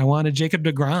 I wanted Jacob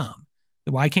deGrom.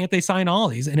 Why can't they sign all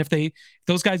these? And if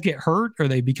those guys get hurt or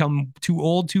they become too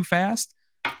old too fast,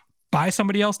 buy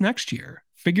somebody else next year.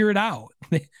 Figure it out.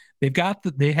 They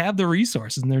have the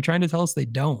resources, and they're trying to tell us they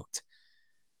don't.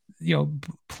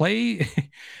 Play.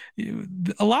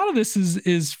 A lot of this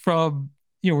is from,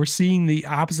 we're seeing the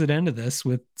opposite end of this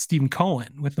with Stephen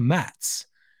Cohen with the Mets,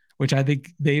 which I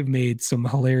think they've made some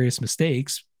hilarious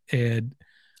mistakes and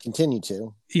continue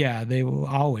to. Yeah, they will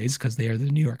always, because they are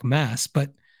the New York Mets.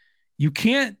 But you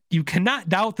cannot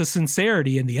doubt the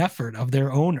sincerity and the effort of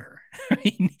their owner. I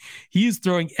mean, he's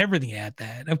throwing everything at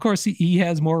that. Of course, he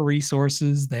has more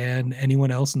resources than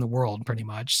anyone else in the world, pretty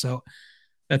much. So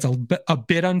that's a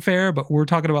bit unfair, but we're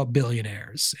talking about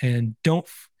billionaires, and don't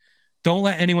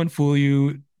let anyone fool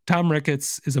you. Tom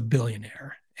Ricketts is a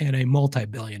billionaire and a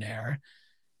multi-billionaire,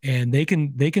 and they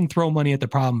can throw money at the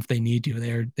problem if they need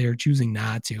to. They're choosing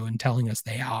not to and telling us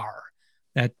they are.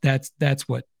 That's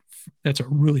what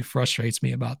really frustrates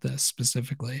me about this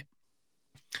specifically.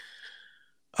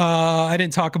 I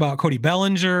didn't talk about Cody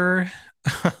Bellinger,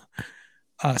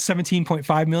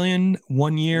 $17.5 million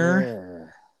 1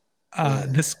 year.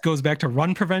 This goes back to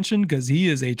run prevention because he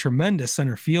is a tremendous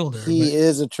center fielder. He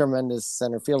is a tremendous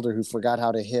center fielder who forgot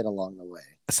how to hit along the way.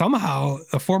 Somehow,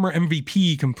 a former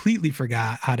MVP completely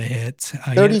forgot how to hit.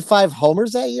 35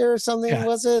 homers that year or something, yeah.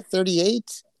 Was it?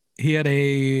 38? He had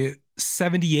a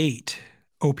 78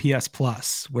 OPS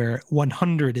plus, where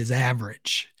 100 is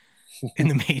average in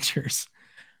the majors.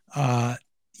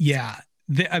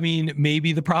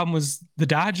 Maybe the problem was the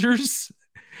Dodgers.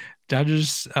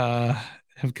 Dodgers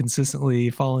have consistently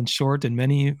fallen short in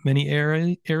many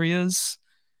areas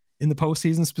in the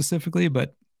postseason specifically,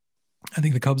 but I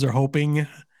think the Cubs are hoping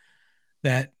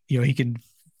that he can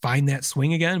find that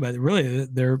swing again. But really,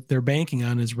 they're banking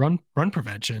on his run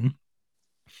prevention.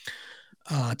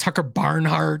 Tucker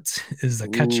Barnhart is the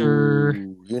catcher.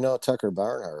 Tucker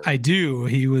Barnhart. I do.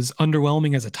 He was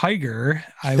underwhelming as a Tiger.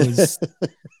 I was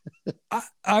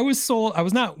sold. I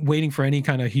was not waiting for any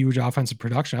kind of huge offensive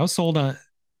production. I was sold on.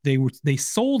 They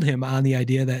sold him on the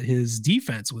idea that his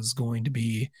defense was going to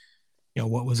be,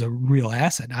 what was a real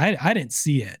asset. I didn't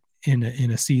see it in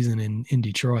a season in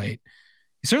Detroit.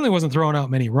 He certainly wasn't throwing out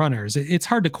many runners. It's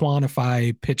hard to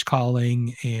quantify pitch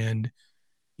calling and,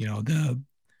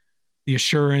 the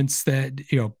assurance that,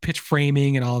 pitch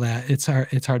framing and all that. It's hard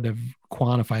to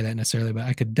quantify that necessarily, but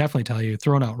I could definitely tell you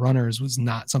throwing out runners was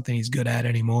not something he's good at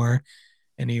anymore.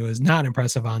 And he was not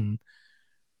impressive on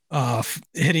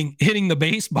hitting the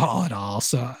baseball at all.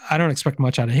 So I don't expect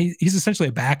much out of him. He's essentially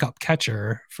a backup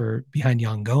catcher behind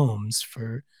Young Gomes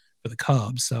for the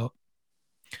Cubs. So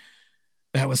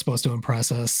that was supposed to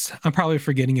impress us. I'm probably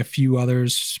forgetting a few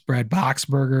others. Brad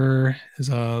Boxberger is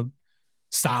a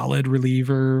solid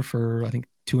reliever for, I think,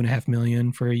 $2.5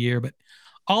 million for a year. But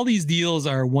all these deals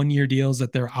are 1 year deals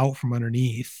that they're out from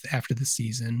underneath after the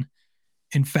season.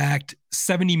 In fact,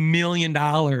 $70 million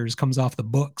comes off the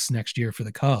books next year for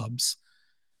the Cubs.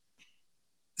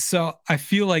 So I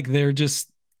feel like they're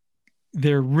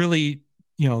really,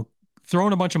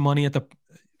 throwing some money at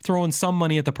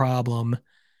the problem,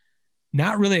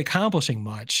 not really accomplishing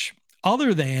much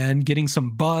other than getting some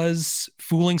buzz,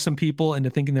 fooling some people into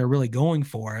thinking they're really going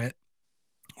for it.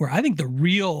 Where I think the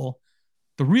real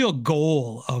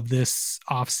goal of this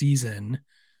offseason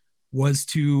was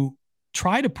to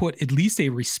try to put at least a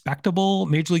respectable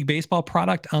Major League Baseball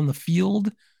product on the field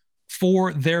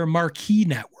for their marquee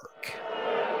network.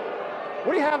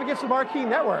 What do you have against the Marquee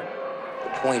Network? The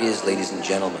point is, ladies and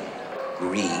gentlemen,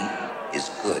 greed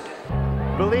is good.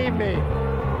 Believe me,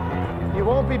 you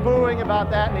won't be booing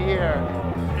about that in a year.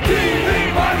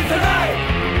 TV money tonight!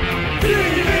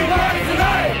 TV money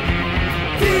tonight!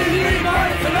 TV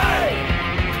money tonight!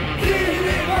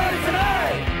 TV money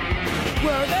tonight!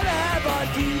 We're gonna have a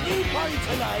TV party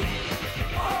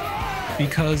tonight!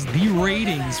 Because the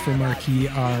ratings for Marquee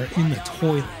are in the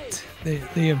toilet.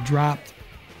 They have dropped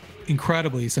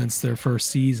incredibly since their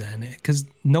first season because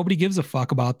nobody gives a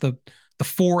fuck about the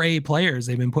 4A players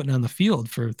they've been putting on the field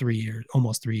for 3 years,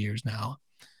 almost 3 years now.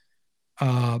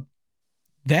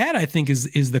 That I think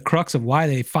is the crux of why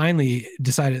they finally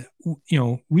decided,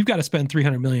 we've got to spend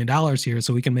 $300 million here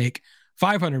so we can make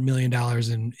 $500 million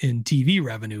in TV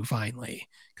revenue finally,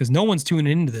 because no one's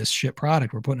tuning into this shit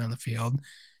product we're putting on the field.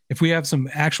 If we have some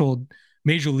actual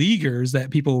major leaguers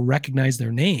that people recognize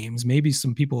their names, maybe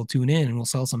some people will tune in and we'll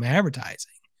sell some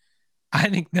advertising. I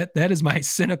think that is my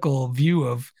cynical view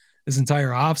of this entire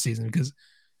offseason, because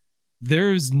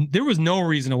there was no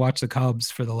reason to watch the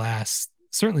Cubs for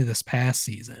certainly this past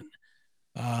season.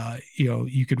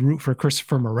 You could root for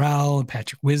Christopher Morel and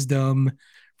Patrick Wisdom,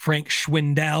 Frank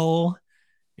Schwindel.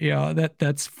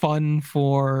 That's fun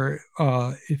for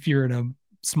if you're in a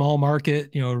small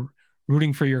market,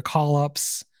 rooting for your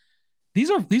call-ups. These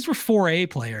were 4A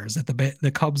players that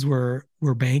the Cubs were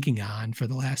banking on for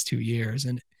the last 2 years,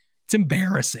 and it's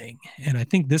embarrassing. And I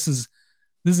think this is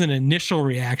an initial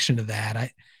reaction to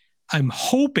that. I'm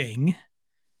hoping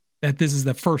that this is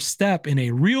the first step in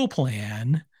a real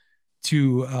plan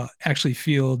to actually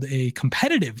field a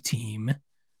competitive team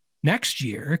next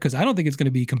year, because I don't think it's going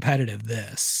to be competitive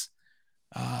this.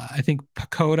 I think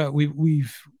Pacoda,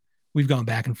 we've gone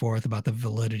back and forth about the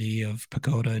validity of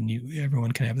Pacoda, and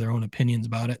everyone can have their own opinions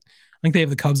about it. I think they have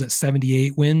the Cubs at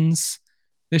 78 wins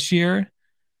this year.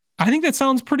 I think that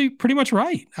sounds pretty much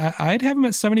right. I'd have them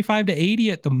at 75 to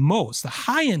 80 at the most. The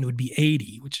high end would be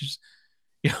 80, which is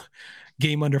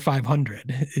game under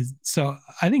 500. So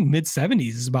I think mid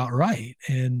 70s is about right,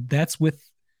 and that's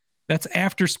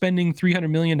after spending $300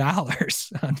 million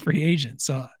on free agents.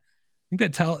 So I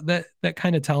think that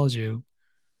kind of tells you,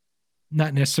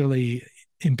 not necessarily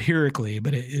empirically,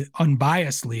 but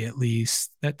unbiasedly at least,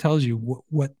 that tells you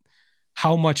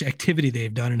how much activity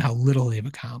they've done and how little they've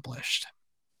accomplished.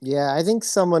 Yeah, I think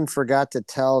someone forgot to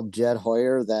tell Jed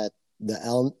Hoyer that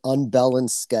the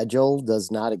unbalanced schedule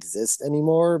does not exist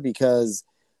anymore, because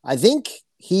I think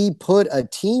he put a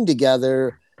team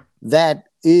together that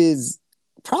is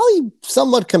probably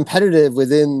somewhat competitive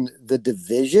within the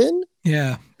division.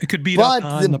 Yeah, it could beat up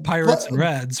on the Pirates and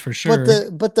Reds for sure.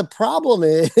 But the problem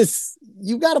is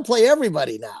you got to play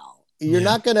everybody now. You're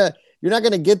not gonna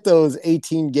get those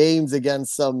 18 games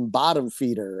against some bottom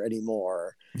feeder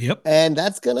anymore. Yep. And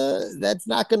that's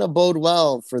not gonna bode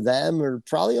well for them, or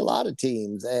probably a lot of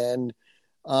teams. And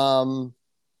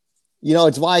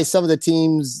it's why some of the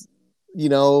teams,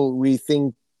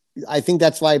 I think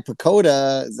that's why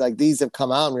Pacoda, like, these have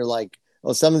come out and we're like,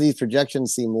 oh, some of these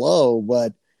projections seem low,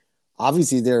 but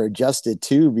obviously they're adjusted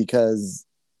too, because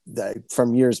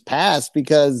from years past,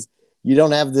 because you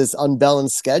don't have this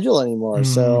unbalanced schedule anymore.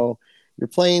 Mm-hmm. So you're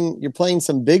playing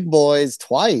some big boys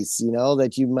twice,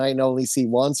 that you might only see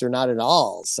once or not at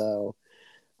all. So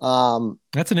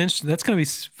that's going to be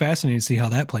fascinating to see how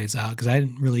that plays out, because I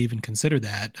didn't really even consider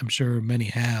that. I'm sure many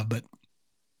have, but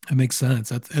it makes sense.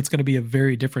 That's going to be a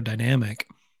very different dynamic.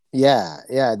 Yeah.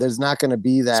 There's not going to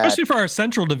be that, especially for our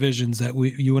central divisions that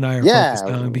you and I are focused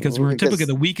on, because we're typically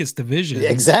the weakest division.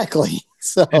 Exactly.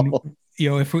 So, and,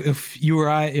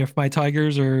 if my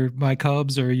Tigers or my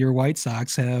Cubs or your White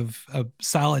Sox have a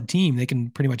solid team, they can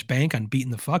pretty much bank on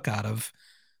beating the fuck out of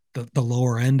the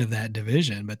lower end of that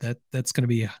division. But that's going to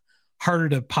be harder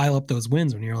to pile up those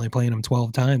wins when you're only playing them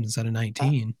 12 times instead of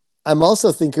 19. I'm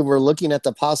also thinking we're looking at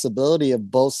the possibility of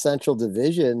both central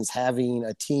divisions having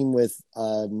a team with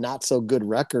a not so good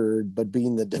record, but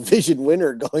being the division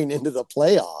winner going into the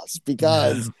playoffs,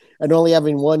 and only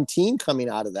having one team coming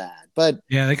out of that. But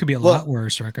yeah, they could be a lot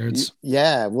worse records.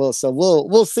 Yeah. Well, so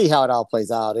we'll see how it all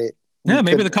plays out.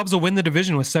 Maybe the Cubs will win the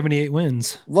division with 78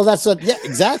 wins. Well,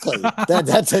 exactly.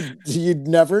 You'd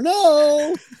never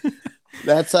know.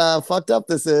 That's how fucked up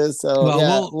this is.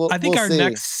 So I think our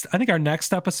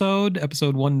next episode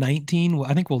 119,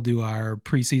 I think we'll do our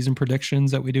preseason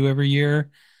predictions that we do every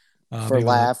year. For a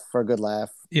good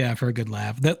laugh. Yeah, for a good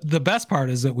laugh. The best part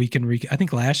is that we can I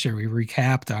think last year we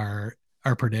recapped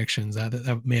our predictions.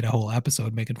 That made a whole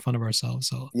episode making fun of ourselves.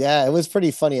 So yeah, it was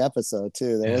pretty funny episode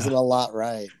too. There wasn't a lot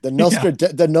right. The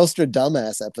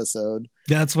Nostradamus episode.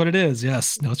 That's what it is.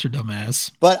 Yes,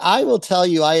 Nostradamus. But I will tell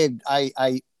you, I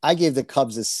gave the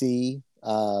Cubs a C,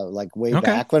 like way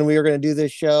back when we were going to do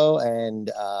this show,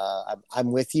 and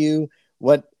I'm with you.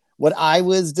 What I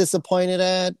was disappointed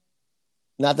at,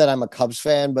 not that I'm a Cubs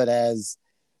fan, but as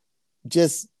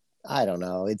just, I don't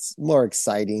know, it's more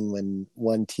exciting when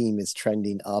one team is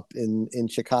trending up in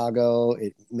Chicago.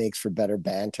 It makes for better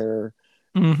banter.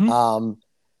 Mm-hmm.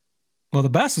 Well, the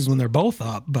best is when they're both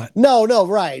up, but no,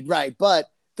 right. But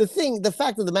the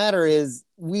fact of the matter is,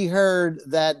 we heard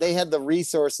that they had the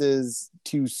resources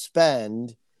to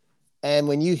spend. And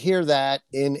when you hear that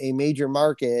in a major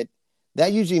market,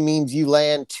 that usually means you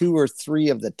land 2 or 3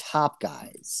 of the top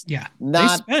guys. Yeah. They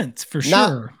spent for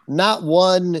sure. Not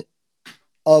one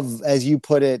of, as you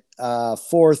put it,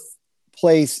 4th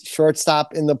place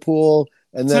shortstop in the pool.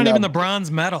 And it's then not even the bronze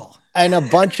medal. And a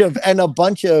bunch of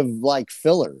like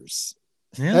fillers.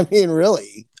 Yeah. I mean,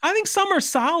 really. I think some are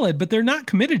solid, but they're not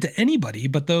committed to anybody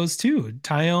but those two,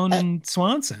 Tyone and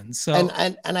Swanson. So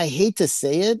and I hate to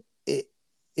say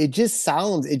it just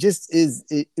sounds,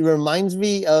 it reminds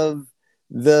me of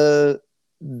the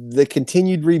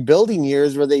continued rebuilding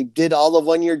years where they did all the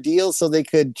 1-year deals so they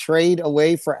could trade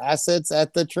away for assets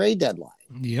at the trade deadline.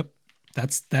 Yep.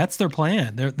 That's their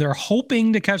plan. They're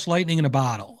hoping to catch lightning in a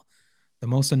bottle. The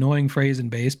most annoying phrase in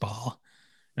baseball.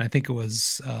 And I think it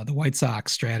was the White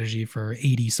Sox strategy for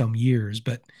 80 some years,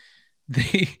 but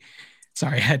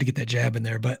sorry, I had to get that jab in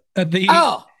there, but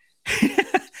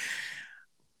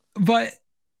but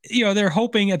they're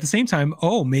hoping at the same time,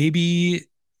 maybe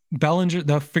Bellinger,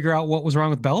 they'll figure out what was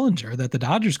wrong with Bellinger that the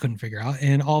Dodgers couldn't figure out.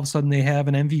 And all of a sudden they have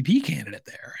an MVP candidate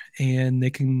there and they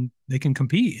can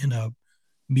compete in a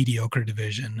mediocre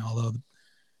division. Although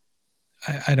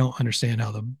I don't understand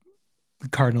how the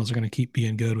Cardinals are going to keep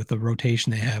being good with the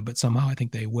rotation they have, but somehow I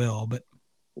think they will, but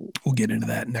we'll get into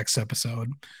that next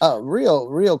episode.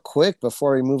 Real quick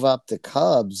before we move up to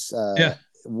Cubs.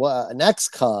 Next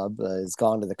Cub has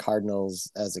gone to the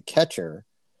Cardinals as a catcher.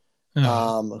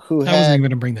 I wasn't going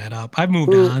to bring that up. I've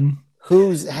moved on.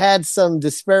 Who's had some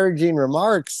disparaging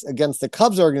remarks against the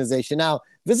Cubs organization. Now,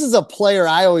 this is a player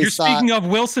I always thought. You're speaking of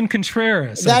Wilson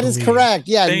Contreras. That is correct.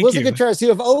 Yeah, Wilson Contreras,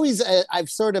 who I've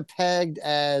sort of pegged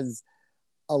as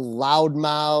a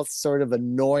loudmouth, sort of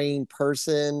annoying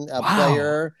person,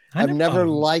 player. I never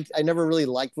really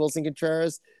liked Wilson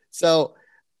Contreras. So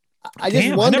I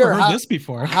just wonder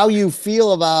how you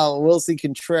feel about Wilson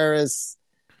Contreras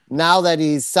now that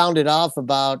he's sounded off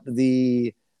about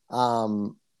the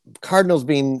Cardinals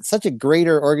being such a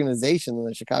greater organization than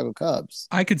the Chicago Cubs.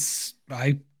 I could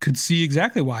see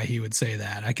exactly why he would say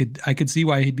that. I could see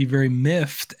why he'd be very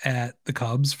miffed at the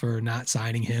Cubs for not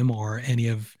signing him or any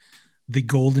of the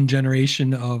golden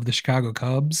generation of the Chicago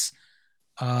Cubs.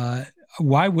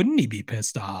 Why wouldn't he be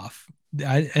pissed off?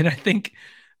 I think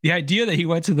the idea that he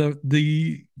went to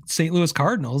the St. Louis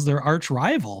Cardinals, their arch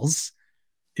rivals,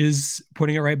 is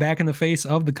putting it right back in the face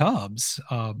of the Cubs.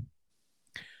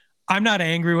 I'm not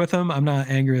angry with him. I'm not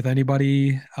angry with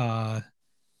anybody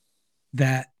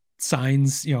that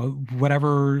signs,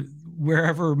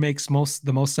 wherever makes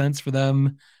the most sense for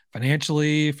them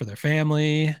financially, for their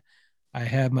family. I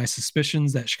have my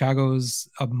suspicions that Chicago's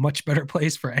a much better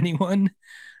place for anyone.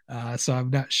 So I'm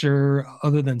not sure,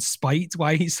 other than spite,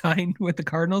 why he signed with the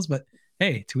Cardinals. But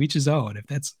hey, to each his own. If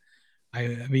that's,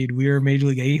 I mean, we're major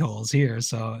league a-holes here,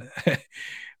 so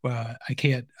well, I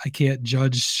can't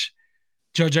judge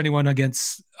anyone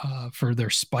against for their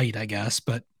spite, I guess.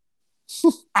 But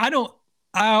I'm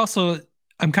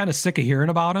kind of sick of hearing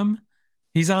about him.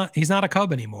 He's not a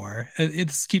Cub anymore.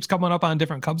 It keeps coming up on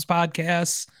different Cubs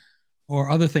podcasts or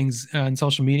other things on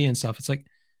social media and stuff. It's like,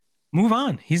 move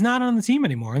on. He's not on the team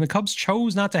anymore, and the Cubs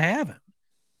chose not to have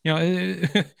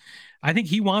him. I think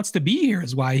he wants to be here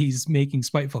is why he's making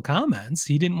spiteful comments.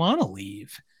 He didn't want to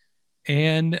leave,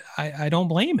 and I don't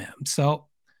blame him. So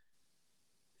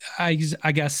I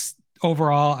guess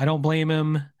overall, I don't blame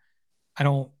him. I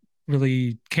don't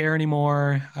really care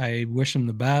anymore. I wish him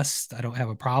the best. I don't have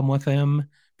a problem with him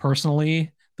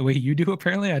personally, the way you do.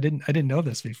 Apparently, I didn't know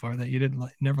this before, that you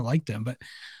never liked him, but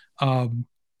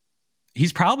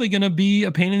he's probably going to be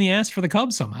a pain in the ass for the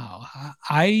Cubs somehow.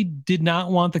 I did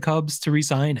not want the Cubs to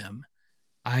re-sign him.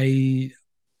 I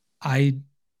at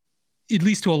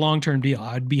least to a long-term deal.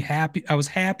 I'd be happy. I was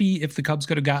happy if the Cubs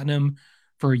could have gotten him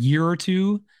for a year or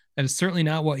two. That is certainly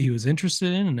not what he was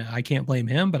interested in, and I can't blame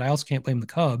him, but I also can't blame the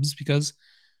Cubs because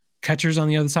catchers on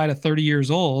the other side of 30 years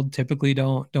old typically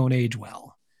don't age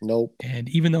well. Nope. And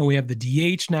even though we have the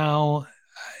DH now,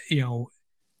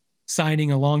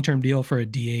 signing a long-term deal for a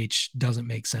DH doesn't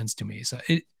make sense to me. So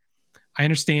I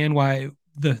understand why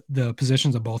the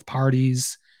positions of both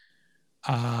parties.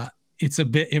 It's a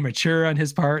bit immature on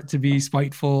his part to be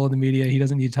spiteful in the media. He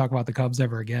doesn't need to talk about the Cubs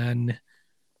ever again.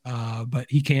 But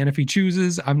he can if he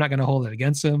chooses. I'm not going to hold it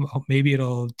against him. Maybe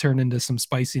it'll turn into some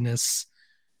spiciness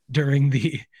during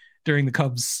the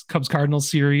Cubs Cardinals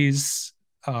series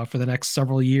for the next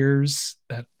several years.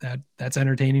 That's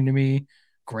entertaining to me.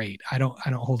 Great. I don't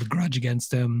hold a grudge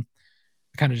against him.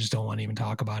 I kind of just don't want to even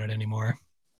talk about it anymore.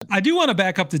 I do want to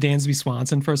back up to Dansby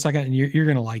Swanson for a second, and you're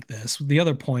going to like this. The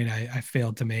other point I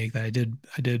failed to make that I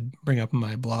did bring up in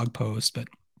my blog post, but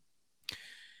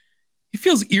it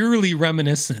feels eerily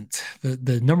reminiscent.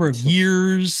 The number of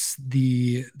years,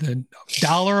 the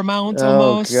dollar amount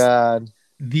almost. Oh God.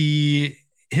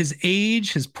 His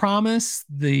age, his promise,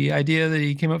 the idea that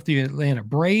he came up to the Atlanta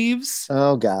Braves.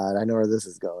 Oh God, I know where this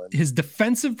is going. His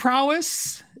defensive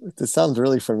prowess. This sounds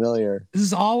really familiar. This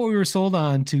is all we were sold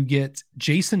on to get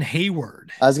Jason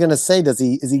Hayward. I was gonna say,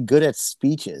 is he good at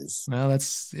speeches? Well,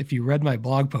 that's if you read my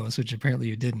blog post, which apparently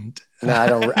you didn't.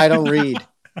 No, I don't read.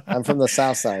 I'm from the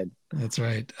South Side. That's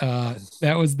right.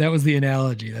 That was the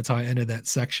analogy. That's how I ended that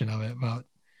section of it about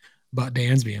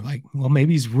Dansby. I'm like, well,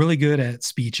 maybe he's really good at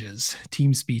speeches,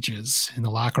 team speeches in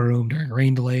the locker room during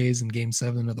rain delays in Game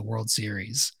 7 of the World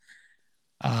Series.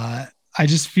 I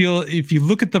just feel if you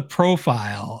look at the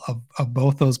profile of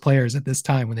both those players at this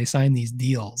time when they signed these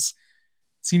deals,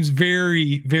 it seems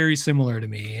very, very similar to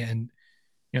me. And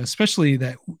especially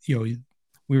that we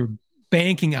were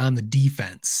banking on the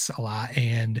defense a lot,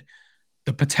 and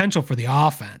the potential for the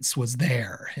offense was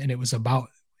there, and it was about.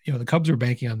 The Cubs were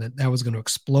banking on that was going to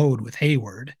explode with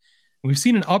Hayward. And we've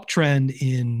seen an uptrend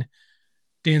in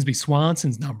Dansby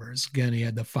Swanson's numbers. Again, he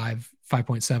had the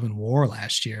 5.7 WAR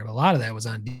last year. But a lot of that was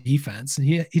on defense. And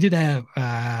he did have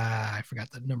I forgot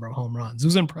the number of home runs. It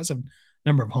was an impressive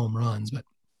number of home runs, but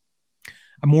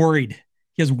I'm worried.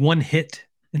 He has one hit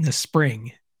in the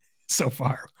spring so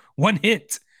far. One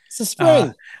hit. It's the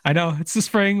spring. I know it's the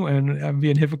spring, and I'm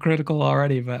being hypocritical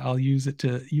already, but I'll use it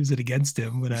against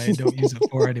him when I don't use it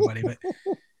for anybody. But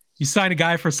you sign a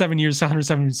guy for 7 years,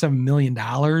 $177 million.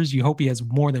 You hope he has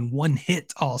more than one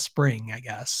hit all spring, I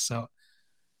guess. So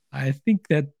I think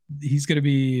that he's going to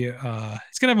be, he's going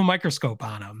to have a microscope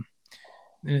on him.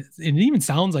 And it even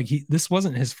sounds like this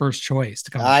wasn't his first choice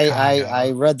to come.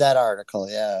 I read that article.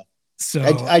 Yeah. So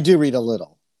I do read a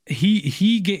little.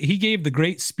 He gave the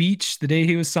great speech the day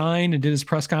he was signed and did his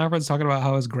press conference talking about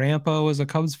how his grandpa was a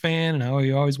Cubs fan and how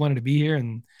he always wanted to be here.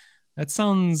 And that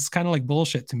sounds kind of like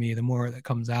bullshit to me the more that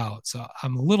comes out. So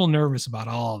I'm a little nervous about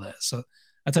all of this. So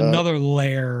that's another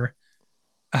layer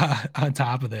on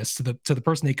top of this to the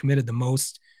person they committed the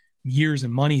most years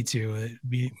and money to.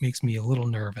 Makes me a little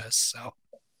nervous. So.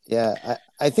 Yeah,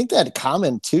 I think that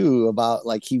comment too about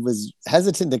like he was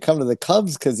hesitant to come to the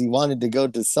Cubs because he wanted to go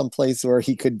to some place where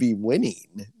he could be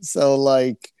winning. So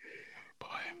like,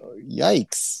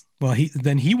 yikes. Well,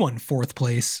 he won fourth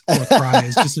prize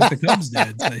just like the Cubs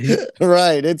did.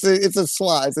 Right, it's a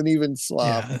swap. It's an even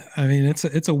swap. Yeah, I mean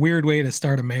it's a weird way to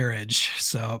start a marriage.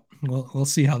 So we'll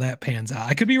see how that pans out.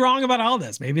 I could be wrong about all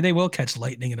this. Maybe they will catch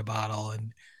lightning in a bottle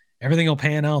and everything will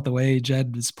pan out the way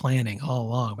Jed was planning all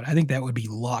along. But I think that would be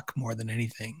luck more than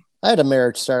anything. I had a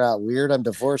marriage start out weird. I'm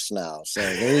divorced now. So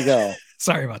there you go.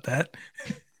 Sorry about that.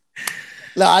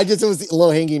 No, it was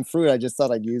low hanging fruit. I just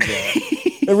thought I'd use that.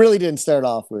 It really didn't start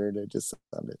off weird. It's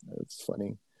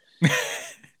funny.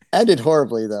 Ended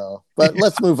horribly though, but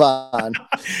let's move on.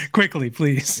 Quickly,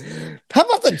 please. How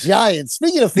about the Giants?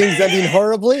 Speaking of things ending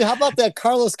horribly, how about that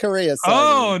Carlos Correa signing?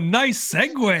 Oh, nice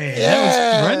segue. Yeah. That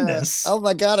was horrendous. Oh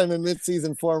my God, I'm in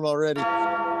mid-season form already.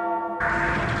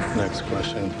 Next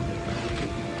question.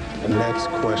 The next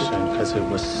question, because it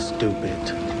was stupid.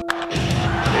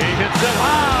 He hits it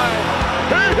high.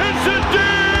 He hits it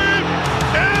deep.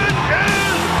 It is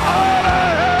out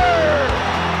of here.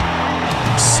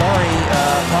 Sorry,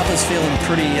 Papa's feeling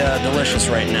pretty delicious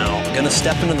right now. Gonna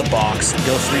step into the box,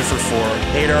 go 3 for 4,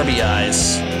 8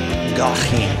 RBIs.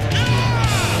 Gahim.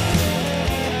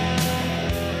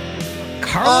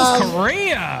 Carlos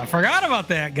Correa. Forgot about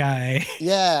that guy.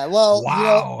 Yeah, well,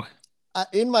 wow.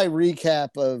 In my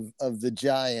recap of the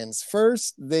Giants,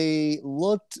 first they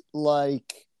looked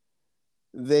like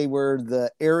they were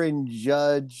the Aaron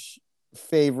Judge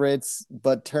favorites,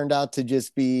 but turned out to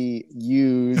just be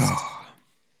used.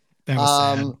 That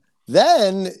was sad.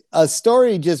 Then a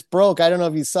story just broke. I don't know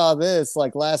if you saw this,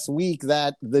 like last week,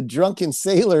 that the drunken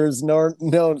sailors,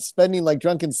 spending like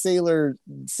drunken sailor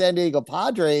San Diego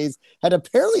Padres, had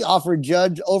apparently offered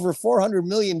Judge over $400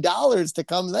 million to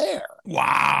come there.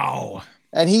 Wow.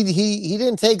 And he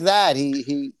didn't take that.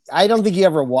 I don't think he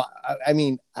ever I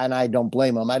mean, and I don't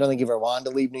blame him. I don't think he ever wanted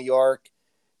to leave New York.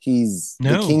 He's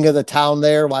the king of the town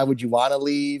there. Why would you want to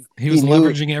leave? He was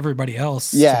leveraging everybody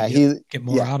else. Yeah, to get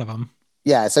more out of him.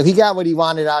 Yeah, so he got what he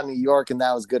wanted out in New York, and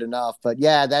that was good enough. But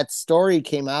yeah, that story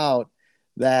came out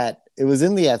that it was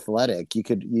in the Athletic.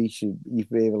 You should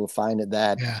be able to find it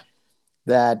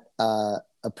that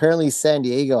apparently San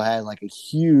Diego had like a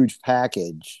huge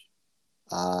package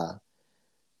to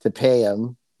pay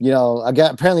him.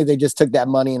 Apparently they just took that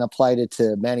money and applied it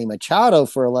to Manny Machado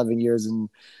for 11 years and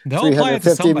they'll apply it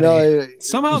to somebody.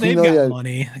 Somehow they've got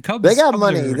money. The Cubs, they got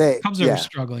money. Cubs are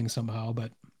struggling somehow,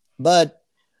 but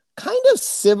kind of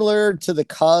similar to the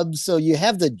Cubs. So you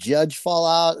have the Judge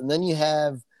fallout, and then you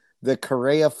have the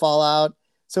Correa fallout.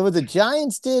 So what the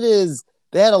Giants did is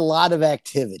they had a lot of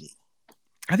activity.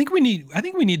 I think we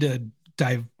need to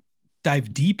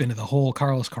dive deep into the whole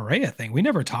Carlos Correa thing. We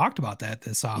never talked about that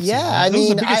this offseason. Yeah, that was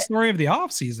the biggest story of the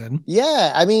offseason.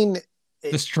 Yeah, I mean,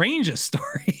 the strangest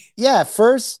story. Yeah,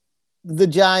 first the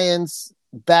Giants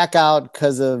back out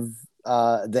because of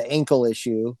the ankle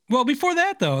issue. Well, before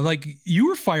that though, like you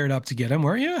were fired up to get him,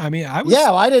 weren't you? I mean, I was. Yeah,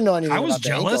 well, I didn't know anything. I was about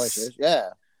jealous. The ankle issues. Yeah.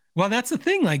 Well, that's the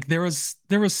thing. Like there was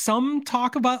some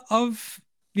talk of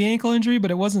the ankle injury,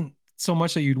 but it wasn't so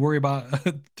much that you'd worry about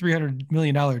a $300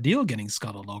 million deal getting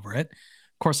scuttled over it.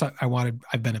 Of course,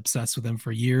 I've been obsessed with him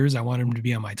for years. I wanted him to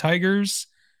be on my Tigers.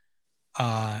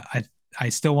 I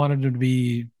still wanted him to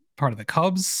be part of the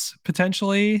Cubs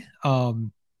potentially.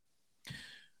 Do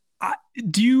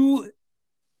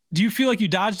you feel like you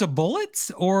dodged a bullet,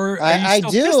 or I do?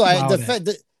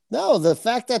 The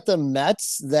fact that the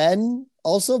Mets then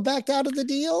also backed out of the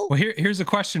deal. Well, here's a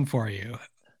question for you.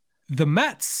 The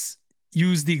Mets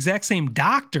used the exact same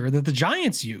doctor that the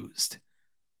Giants used.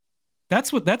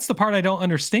 That's the part I don't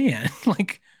understand.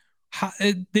 Like,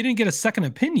 they didn't get a second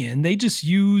opinion. They just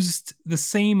used the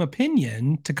same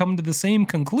opinion to come to the same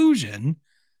conclusion.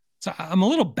 So I'm a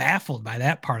little baffled by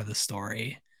that part of the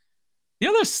story. The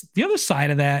other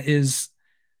side of that is,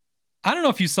 I don't know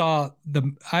if you saw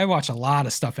I watched a lot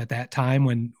of stuff at that time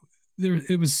when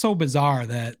it was so bizarre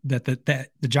that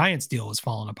the Giants deal was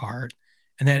falling apart,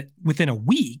 and that within a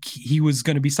week he was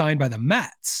going to be signed by the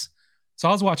Mets. So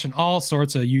I was watching all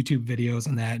sorts of YouTube videos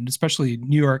on that, and especially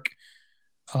New York,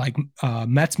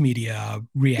 Mets media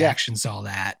reactions to all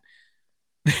that.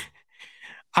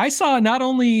 I saw not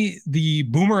only the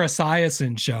Boomer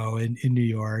Esiason show in New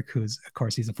York, who's, of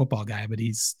course, he's a football guy, but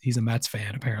he's a Mets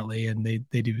fan apparently, and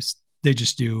they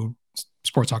just do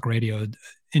sports talk radio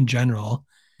in general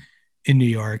in New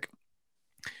York.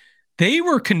 They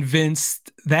were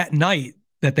convinced that night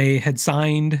that they had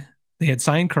signed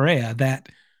Correa, that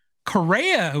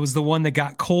Correa was the one that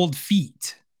got cold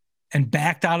feet and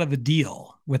backed out of the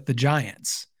deal with the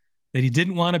Giants, that he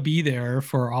didn't want to be there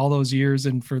for all those years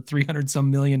and for $300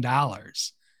 million.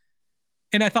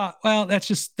 And I thought, well, that's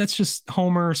just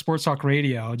Homer sports talk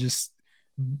radio, just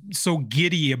so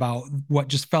giddy about what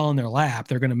just fell in their lap.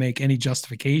 They're going to make any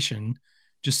justification,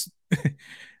 just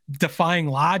defying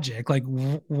logic. Like,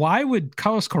 why would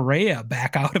Carlos Correa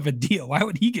back out of a deal? Why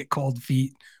would he get cold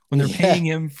feet when they're paying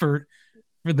him for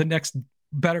the next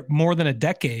more than a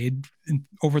decade,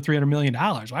 over $300 million?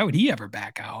 Why would he ever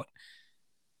back out?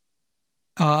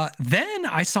 Then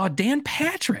I saw Dan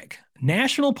Patrick,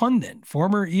 national pundit,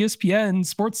 former ESPN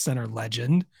Sports Center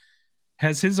legend,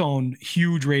 has his own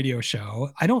huge radio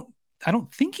show. I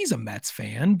don't think he's a Mets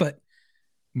fan, but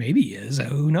maybe he is.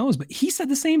 Who knows? But he said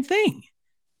the same thing.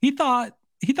 He thought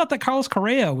that Carlos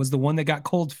Correa was the one that got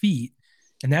cold feet,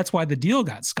 and that's why the deal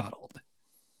got scuttled.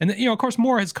 And of course,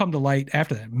 more has come to light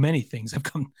after that.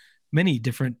 Many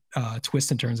different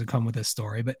twists and turns have come with this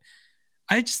story. But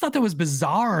I just thought that was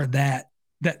bizarre that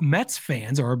Mets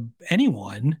fans or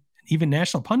anyone, even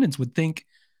national pundits, would think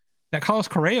that Carlos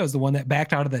Correa is the one that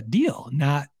backed out of that deal,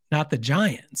 not the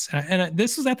Giants. And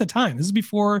this was at the time. This is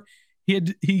before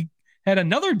he had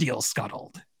another deal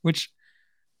scuttled, which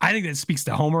I think that speaks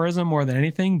to homerism more than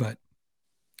anything. But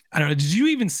I don't know. Did you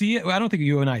even see it? Well, I don't think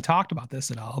you and I talked about this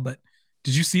at all, but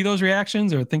did you see those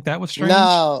reactions or think that was strange?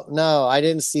 No, I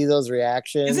didn't see those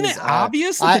reactions. Isn't it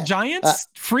obvious that the Giants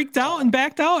freaked out and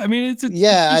backed out? I mean,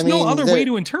 there's no other way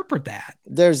to interpret that.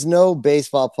 There's no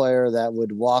baseball player that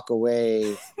would walk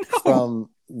away from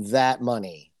that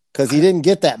money because he didn't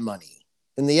get that money.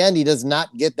 In the end, he does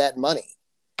not get that money.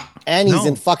 And he's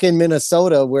in fucking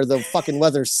Minnesota where the fucking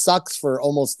weather sucks for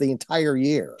almost the entire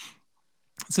year.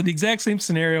 So the exact same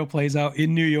scenario plays out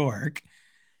in New York,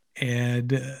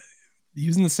 and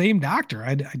using the same doctor.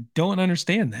 I don't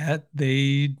understand that.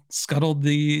 They scuttled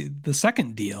the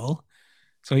second deal.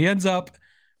 So he ends up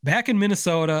back in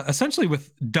Minnesota, essentially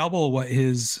with double what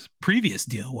his previous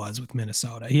deal was with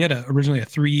Minnesota. He had originally a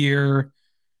three-year,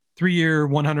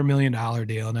 $100 million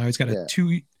deal. Now he's got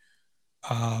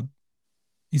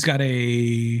he's got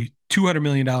a $200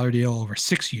 million deal over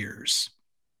 6 years.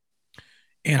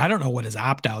 And I don't know what his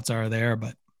opt-outs are there,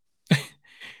 but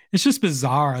it's just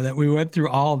bizarre that we went through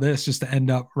all this just to end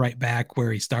up right back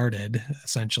where he started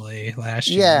essentially last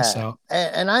year. So,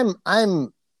 and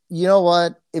I'm, you know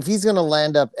what? If he's going to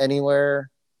land up anywhere,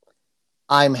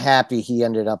 I'm happy he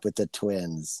ended up with the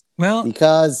Twins. Well,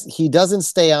 because he doesn't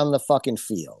stay on the fucking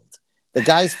field. The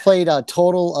guy's played a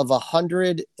total of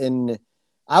 100 and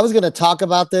I was going to talk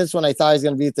about this when I thought he was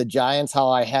going to be with the Giants, how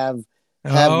I have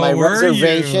my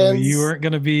reservations. You weren't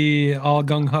going to be all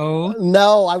gung ho.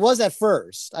 No, I was at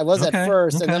first. And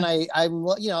then I'm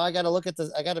I got to look at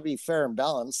this. I got to be fair and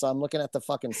balanced. So I'm looking at the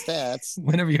fucking stats.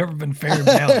 When have you ever been fair and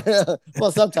balanced?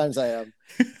 Well, sometimes I am.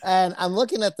 And I'm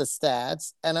looking at the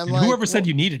stats, and I'm like, whoever said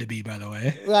you needed to be, by the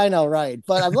way. I know, right?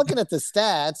 But I'm looking at the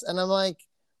stats, and I'm like,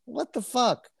 what the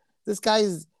fuck? This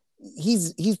guy's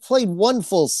he's played one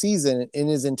full season in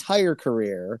his entire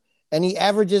career. And he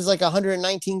averages like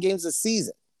 119 games a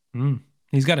season.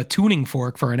 He's got a tuning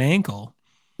fork for an ankle.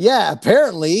 Yeah,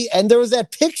 apparently. And there was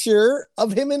that picture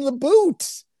of him in the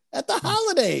boot at the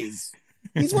holidays.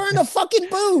 He's wearing a fucking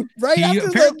boot after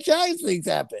the Giants things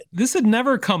happened. This had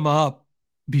never come up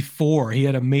before. He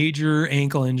had a major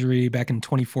ankle injury back in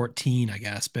 2014, I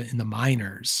guess, but in the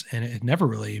minors. And it had never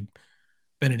really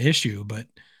been an issue. But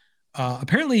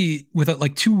apparently with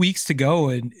like 2 weeks to go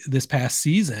in this past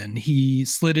season, he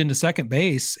slid into second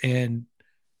base and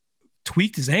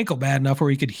tweaked his ankle bad enough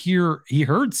where he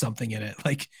heard something in it.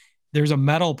 Like there's a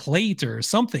metal plate or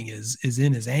something is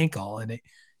in his ankle, and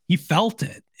he felt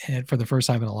it for the first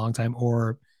time in a long time,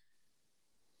 or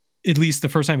at least the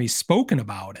first time he's spoken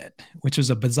about it, which was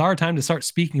a bizarre time to start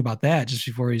speaking about that just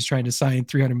before he's trying to sign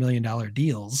 $300 million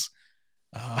deals.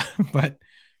 But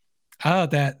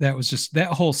that was just, that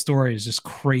whole story is just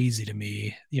crazy to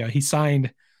me. You know, he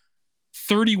signed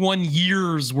 31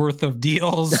 years worth of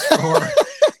deals for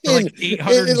like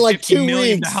 $850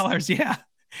 million. Yeah.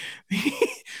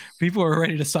 People were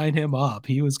ready to sign him up.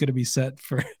 He was going to be set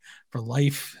for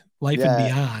life and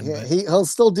beyond. Yeah, he'll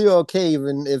still do okay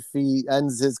even if he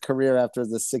ends his career after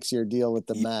the 6-year deal with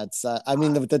the Mets. I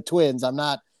mean, with the Twins. I'm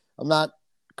not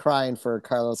crying for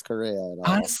Carlos Correa at all.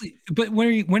 Honestly, but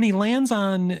when he lands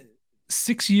on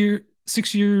 6 years,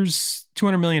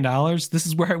 $200 million, this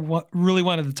is where I really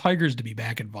wanted the Tigers to be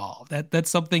back involved.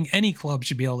 That's something any club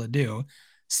should be able to do.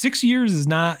 6 years is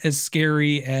not as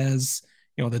scary as,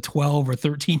 you know, the 12 or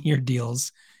 13-year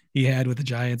deals he had with the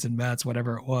Giants and Mets,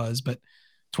 whatever it was, but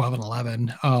 12 and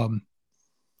 11.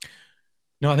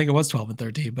 No, I think it was 12 and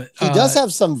 13, but he does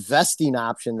have some vesting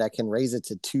option that can raise it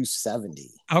to 270.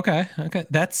 Okay.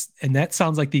 That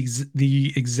sounds like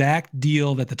the exact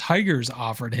deal that the Tigers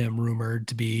offered him, rumored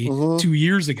to be 2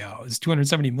 years ago. It's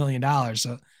 $270 million.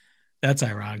 So that's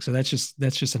ironic. So that's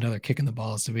just another kick in the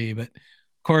balls to me. But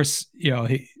of course, you know,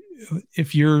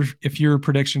 if your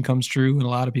prediction comes true, and a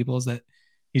lot of people is that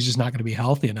he's just not going to be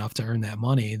healthy enough to earn that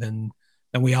money, then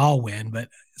we all win. But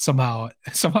somehow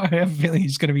I have a feeling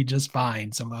he's going to be just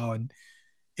fine somehow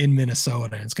in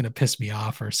Minnesota. And it's going to piss me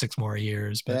off for 6 more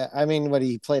years. But yeah, I mean,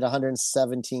 he played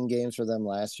 117 games for them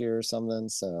last year or something.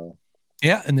 So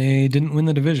yeah, and they didn't win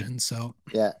the division. So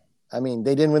yeah, I mean,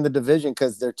 they didn't win the division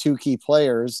because their 2 key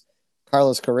players,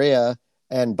 Carlos Correa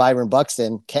and Byron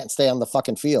Buxton, can't stay on the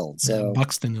fucking field. So yeah,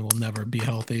 Buxton will never be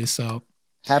healthy. So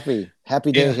happy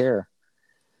day here.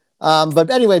 But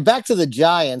anyway, back to the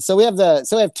Giants. So we have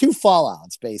 2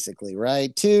 fallouts basically,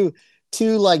 right? Two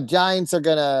like Giants are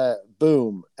gonna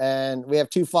boom, and we have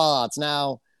 2 fallouts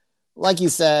now. Like you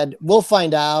said, we'll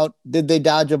find out. Did they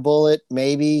dodge a bullet?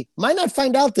 Maybe. Might not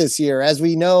find out this year. As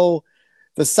we know,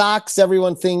 the Sox,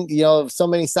 everyone so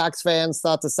many Sox fans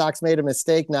thought the Sox made a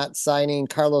mistake not signing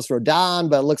Carlos Rodon,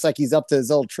 but it looks like he's up to his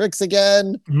old tricks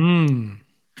again.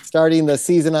 Starting the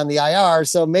season on the IR.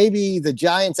 So maybe the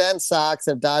Giants and Sox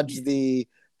have dodged the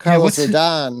Carlos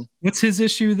Rodon. What's his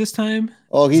issue this time?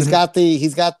 Oh, he's got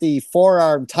the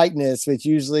forearm tightness, which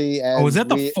usually is that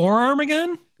the forearm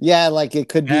again? Yeah, like it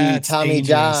could be Tommy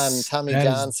dangerous.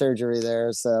 John surgery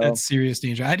there. So that's serious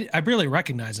danger. I barely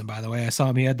recognize him, by the way. I saw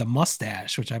him. He had the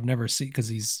mustache, which I've never seen because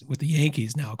he's with the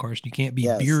Yankees now. Of course, you can't be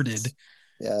bearded.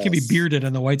 Yes. Can't be bearded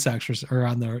on the White Sox or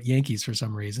on the Yankees for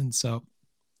some reason. So,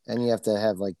 and you have to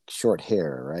have like short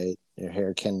hair, right? Your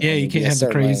hair can you can't have the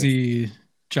crazy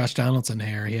Josh Donaldson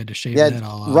hair. He had to shave that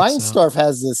all off. Reinsdorf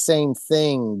has the same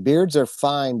thing. Beards are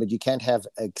fine, but you can't have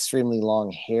extremely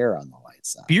long hair on the White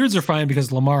Sox. Beards are fine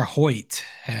because Lamar Hoyt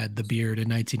had the beard in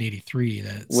 1983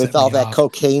 with all that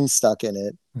cocaine stuck in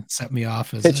it. Set me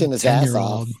off as pitching a his ass off.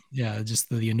 10-year-old. Yeah, just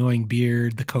the annoying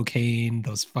beard, the cocaine,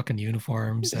 those fucking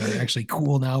uniforms that are actually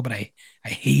cool now, but I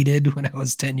hated when I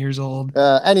was 10 years old.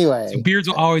 Anyway, so beards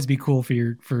will always be cool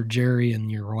for Jerry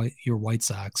and your White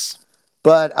Sox.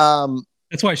 But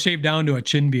that's why I shaved down to a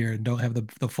chin beard and don't have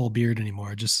the full beard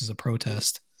anymore, just as a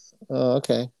protest. Oh,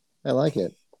 okay. I like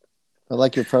it. I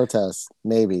like your protest.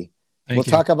 Maybe we'll you.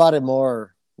 talk about it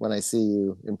more when I see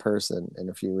you in person in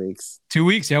a few weeks. 2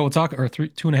 weeks, yeah, we'll talk, or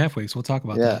 2.5 weeks. We'll talk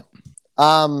about that.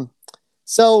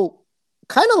 So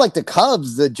kind of like the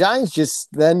Cubs, the Giants just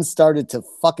then started to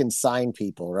fucking sign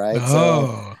people, right? Oh.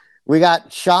 So we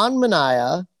got Sean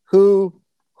Manaea, who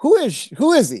is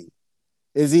he?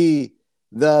 Is he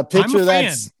the pitcher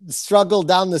that struggled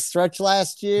down the stretch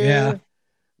last year? Yeah.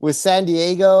 With San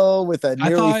Diego, with a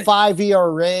nearly 5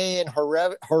 ERA and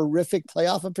horrific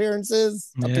playoff appearance.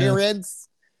 Is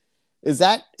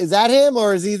that him,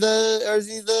 or is he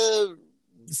the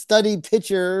studied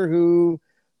pitcher who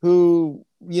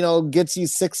gets you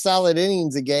 6 solid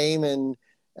innings a game and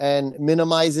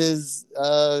minimizes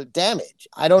damage?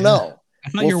 I don't know. I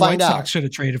thought your White Sox should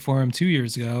have traded for him 2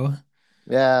 years ago.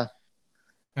 Yeah.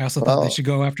 I also thought they should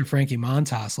go after Frankie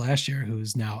Montas last year,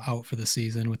 who's now out for the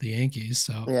season with the Yankees.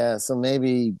 So yeah, so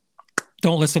maybe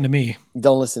don't listen to me.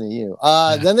 Don't listen to you.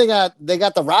 Then they got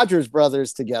the Rogers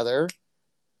brothers together,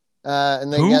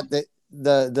 and they got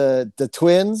the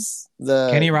twins, the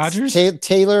Kenny Rogers,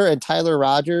 Taylor and Tyler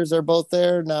Rogers are both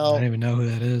there now. I don't even know who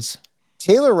that is.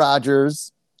 Taylor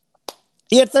Rogers.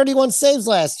 He had 31 saves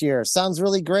last year. Sounds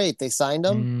really great. They signed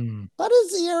him, but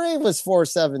his ERA was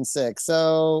 4.76.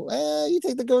 So you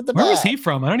take the good with the bad. Where was he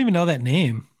from? I don't even know that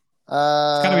name. It's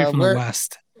got to be from the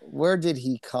West. Where did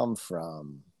he come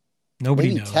from?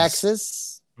 Nobody knows.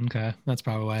 Texas. Okay, that's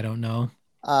probably why I don't know.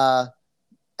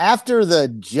 After the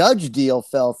Judge deal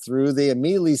fell through, they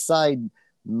immediately signed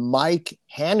Mike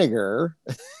Haniger.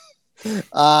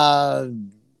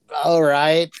 All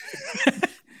right.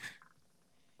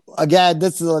 Again,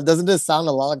 doesn't this sound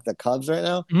a lot like the Cubs right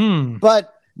now?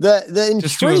 But the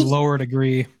just to a lower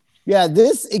degree. Yeah,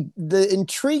 the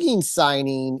intriguing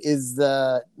signing is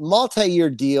the multi-year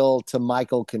deal to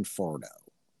Michael Conforto.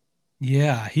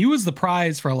 Yeah, he was the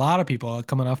prize for a lot of people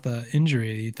coming off the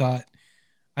injury. I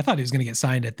thought he was going to get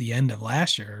signed at the end of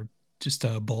last year just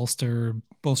to bolster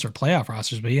playoff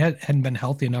rosters, but he hadn't been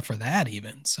healthy enough for that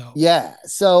even. So yeah,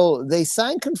 so they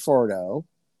signed Conforto.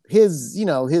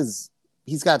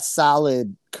 He's got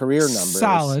solid career numbers.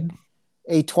 Solid.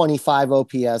 A 25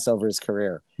 OPS over his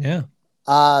career. Yeah.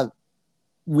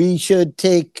 We should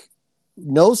take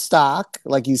no stock,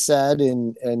 like you said,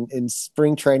 in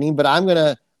spring training, but I'm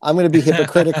gonna be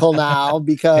hypocritical now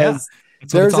because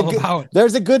there's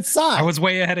a good sign. I was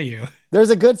way ahead of you.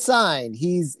 There's a good sign.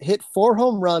 He's hit 4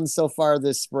 home runs so far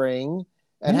this spring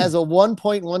and has a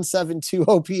 1.172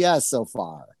 OPS so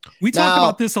far. We talked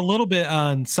about this a little bit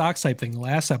on Sox Type Thing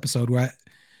last episode, where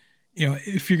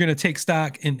if you're going to take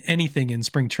stock in anything in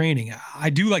spring training, I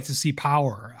do like to see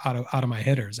power out of my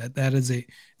hitters.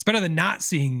 It's better than not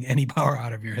seeing any power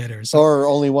out of your hitters. So, or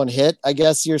only one hit, I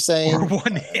guess you're saying. Or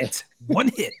one hit.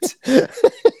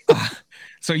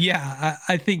 So yeah,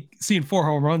 I think seeing 4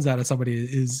 home runs out of somebody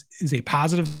is a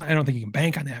positive. I don't think you can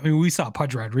bank on that. I mean, we saw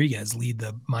Pudge Rodriguez lead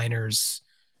the minors,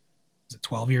 was it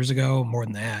 12 years ago? More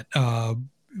than that,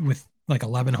 with like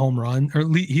 11 home runs, or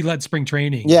he led spring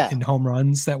training in home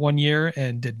runs that one year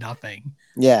and did nothing.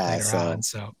 Later on.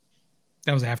 So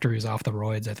that was after he was off the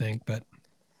roids, I think. But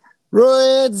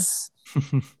roids.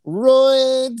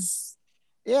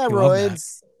 Yeah,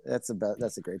 roids. That's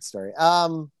a great story.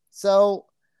 So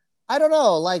I don't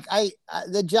know. Like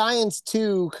the Giants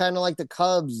too, kind of like the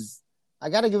Cubs. I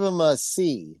got to give them a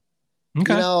C.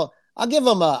 Okay. I'd give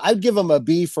them a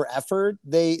B for effort.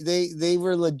 They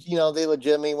were they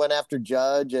legitimately went after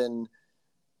Judge, and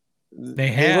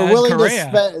they were willing Correa. To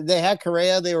spend. They had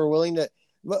Correa. They were willing to.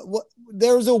 But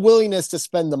there was a willingness to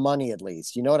spend the money at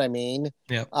least. You know what I mean?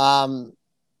 Yeah.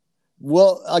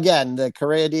 Well, again, the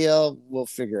Correa deal, we'll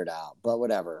figure it out. But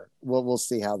whatever, we'll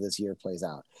see how this year plays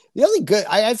out. The only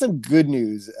I have some good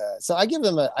news. So I give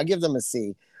them a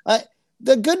C.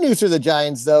 The good news for the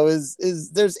Giants, though, is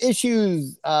there's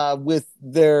issues with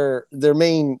their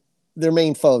main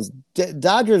foes.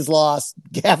 Dodgers lost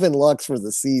Gavin Lux for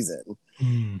the season,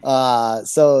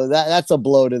 so that's a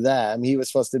blow to them. He was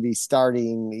supposed to be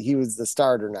starting; he was the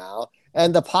starter now.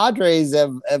 And the Padres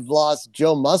have lost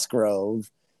Joe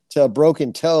Musgrove to a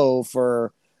broken toe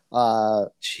for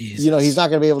He's not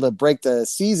going to be able to break the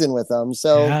season with them.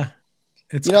 So, yeah,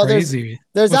 it's crazy.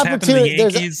 There's opportunity.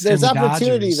 There's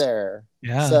opportunity there.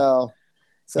 Yeah. So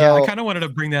yeah, I kind of wanted to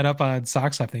bring that up on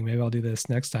Sox thing. Maybe I'll do this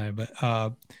next time. But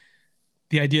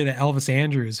the idea that Elvis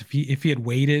Andrus, if he had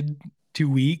waited 2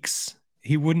 weeks,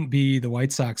 he wouldn't be the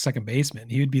White Sox second baseman.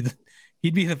 He'd be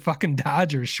the fucking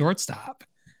Dodgers shortstop.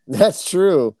 That's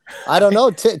true. I don't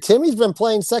know. Timmy's been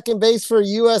playing second base for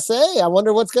USA. I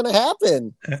wonder what's going to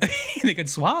happen. They could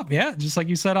swap, yeah, just like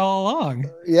you said all along.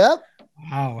 Yep.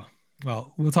 Wow.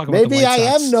 Well, we'll talk about maybe the White I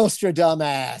Sox. am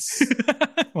Nostradamus.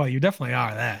 Well, you definitely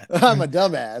are that. I'm a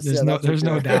dumbass. There's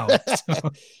no doubt.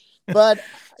 So. But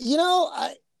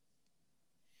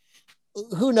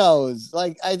who knows?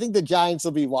 Like, I think the Giants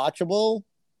will be watchable.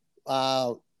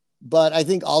 But I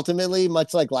think ultimately,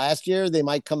 much like last year, they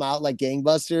might come out like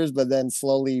gangbusters, but then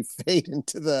slowly fade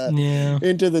into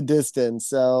the distance.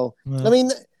 So, I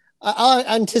mean, I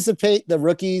anticipate the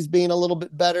rookies being a little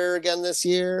bit better again this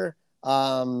year.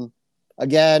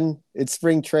 Again, it's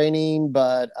spring training,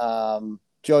 but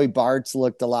Joey Bart's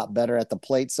looked a lot better at the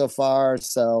plate so far.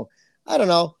 So, I don't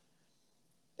know.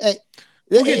 Hey,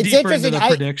 we'll get deeper into the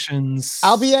predictions.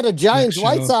 I'll be at a Giants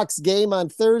White Sox game on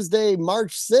Thursday,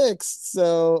 March 6th.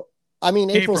 So, I mean,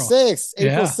 April 6th,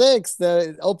 April 6th,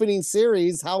 the opening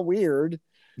series. How weird.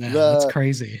 Yeah, that's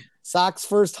crazy. Sox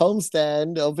first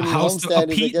homestand, opening homestand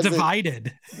is against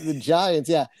divided. The Giants.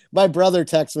 Yeah. My brother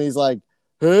texts me. He's like,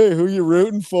 hey, who you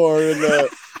rooting for in the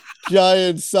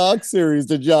Giants Sox series?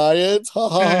 The Giants? Ha,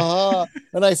 ha, ha.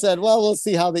 And I said, well, we'll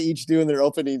see how they each do in their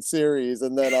opening series,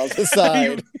 and then I'll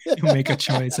decide. you make a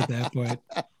choice at that point.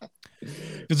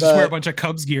 Just wear a bunch of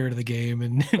Cubs gear to the game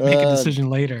and make a decision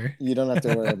later. You don't have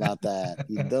to worry about that.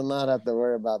 You do not have to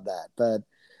worry about that. But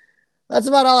that's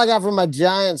about all I got from my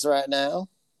Giants right now.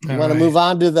 You want to move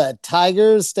on to the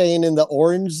Tigers, staying in the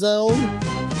orange zone?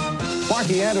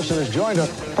 Marky Anderson has joined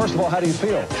us. First of all, how do you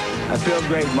feel? I feel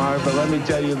great, Marv, but let me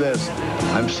tell you this.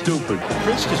 I'm stupid.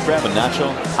 Chris just grab a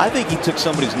nacho. I think he took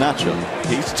somebody's nacho.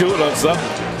 He's doing on something.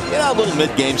 A little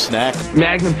mid-game snack.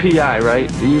 Magnum PI,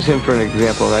 right? Use him for an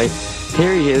example, right?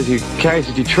 Here he is. He carries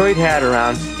a Detroit hat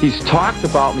around. He's talked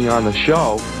about me on the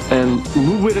show. And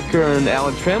Lou Whitaker and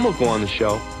Alan Trammell go on the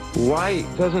show. Why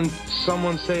doesn't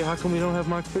someone say, how come we don't have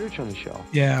Mark Fidich on the show?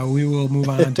 Yeah, we will move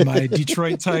on to my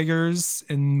Detroit Tigers.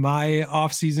 And my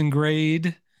off-season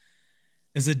grade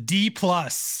is a D+.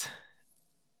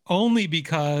 Only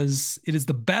because it is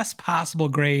the best possible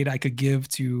grade I could give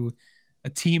to a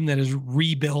team that is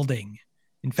rebuilding.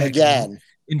 In fact,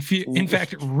 in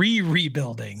fact,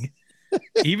 rebuilding.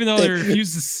 Even though they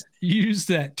refuse to use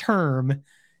that term,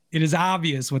 it is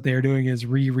obvious what they are doing is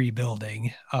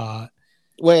rebuilding.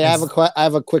 Wait, I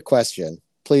have a quick question.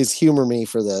 Please humor me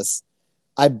for this.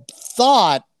 I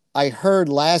thought I heard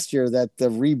last year that the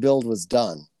rebuild was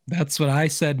done. That's what I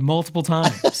said multiple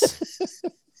times.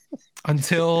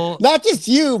 Until not just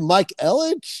you, Mike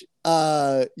Ilitch,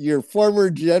 your former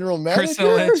general manager. Chris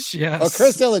Ilitch, yes. Oh,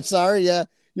 Chris Ilitch, sorry, yeah.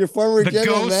 Your former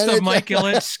general manager. The ghost of Mike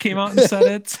Ilitch came out and said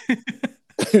it.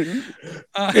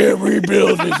 The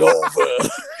rebuild is over.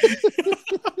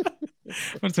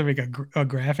 I'm going to make a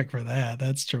graphic for that.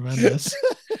 That's tremendous.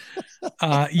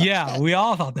 Yeah, we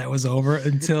all thought that was over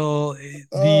until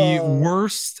the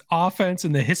worst offense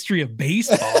in the history of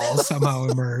baseball somehow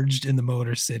emerged in the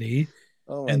Motor City.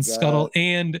 And scuttle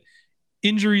and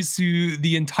injuries to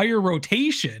the entire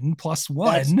rotation plus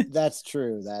one. That's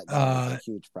true. That was a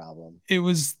huge problem. It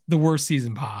was the worst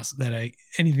season possible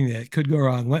anything that could go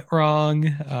wrong went wrong.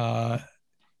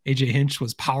 AJ Hinch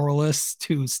was powerless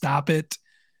to stop it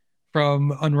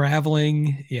from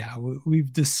unraveling. Yeah,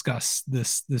 we've discussed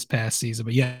this past season,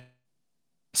 but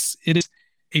yes, it is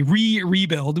a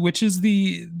rebuild, which is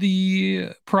the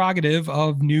prerogative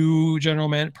of new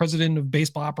president of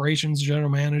baseball operations, general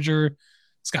manager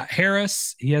Scott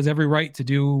Harris. He has every right to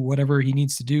do whatever he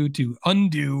needs to do to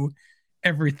undo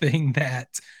everything that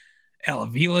Al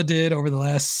Avila did over the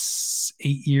last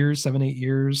 7-8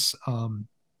 years.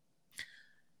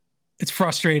 It's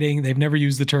frustrating. They've never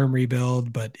used the term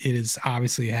rebuild, but it is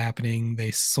obviously happening.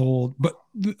 They sold, but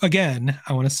again,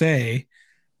 I want to say,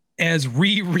 as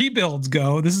rebuilds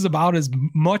go, this is about as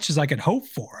much as I could hope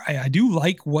for. I do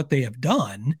like what they have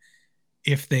done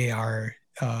if they are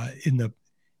in the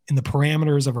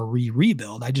parameters of a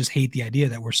rebuild. I just hate the idea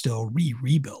that we're still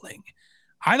rebuilding.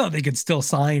 I thought they could still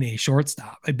sign a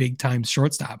shortstop, a big time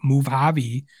shortstop, move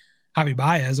Javi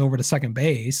Baez over to second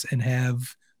base and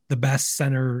have the best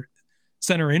center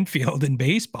infield in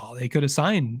baseball. They could have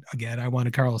signed again. I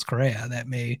wanted Carlos Correa. That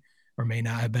may or may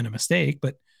not have been a mistake,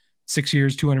 but 6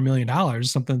 years, $200 million,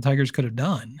 something the Tigers could have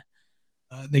done.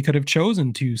 They could have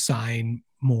chosen to sign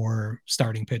more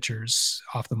starting pitchers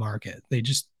off the market.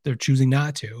 They're choosing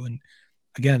not to. And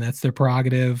again, that's their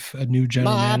prerogative. A new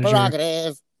general manager.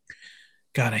 Prerogative.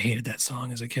 God, I hated that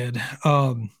song as a kid.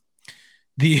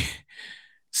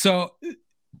 So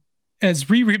as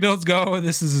rebuilds go,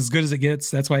 this is as good as it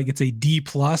gets. That's why it gets a D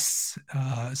plus.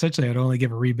 Essentially, I'd only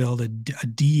give a rebuild a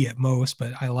D at most,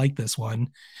 but I like this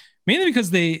one mainly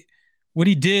because what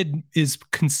he did is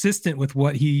consistent with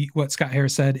what Scott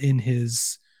Harris said in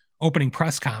his opening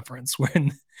press conference.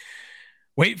 When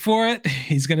wait for it,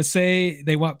 he's going to say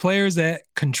they want players that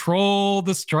control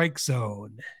the strike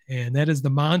zone, and that is the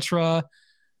mantra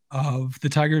of the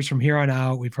Tigers from here on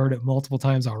out. We've heard it multiple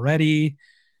times already.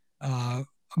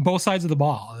 Both sides of the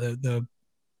ball.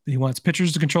 He wants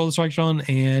pitchers to control the strike zone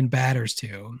and batters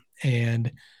too.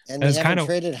 And they haven't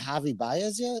traded Javi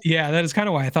Baez yet? Yeah, that is kind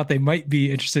of why I thought they might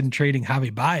be interested in trading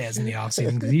Javi Baez in the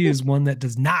offseason, because he is one that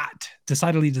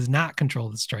decidedly does not control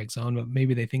the strike zone, but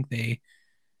maybe they think they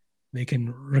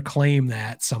can reclaim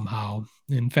that somehow.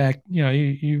 In fact,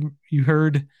 you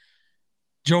heard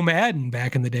Joe Madden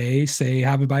back in the day say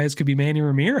Javi Baez could be Manny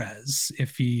Ramirez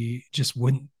if he just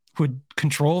would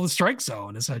control the strike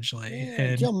zone, essentially. Yeah,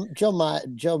 and Joe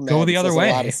Madden go the other way.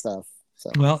 A lot of stuff.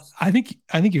 So. Well, I think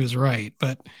he was right,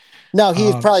 but no,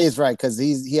 he probably is right, because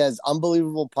he has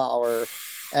unbelievable power.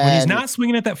 And when he's not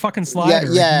swinging at at that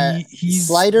slider, he's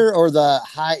slider or the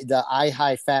eye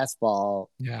high fastball.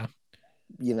 Yeah,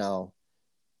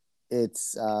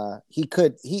 it's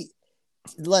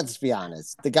let's be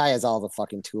honest, the guy has all the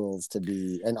fucking tools to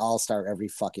be an all-star every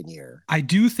fucking year. I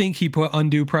do think he put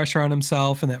undue pressure on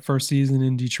himself in that first season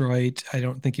in Detroit. I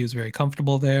don't think he was very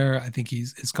comfortable there. I think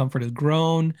his comfort has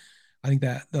grown. I think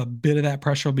that a bit of that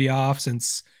pressure will be off,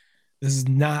 since this is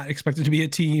not expected to be a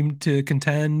team to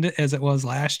contend as it was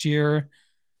last year.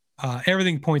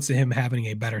 Everything points to him having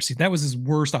a better season. That was his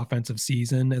worst offensive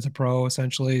season as a pro,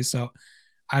 essentially. So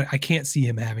I can't see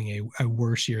him having a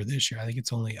worse year this year. I think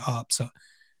it's only up. So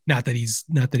not that he's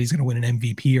going to win an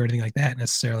MVP or anything like that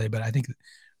necessarily, but I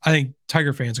think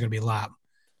Tiger fans are going to be a lot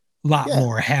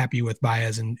more happy with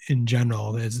Baez in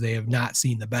general, as they have not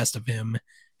seen the best of him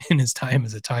in his time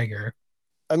as a Tiger.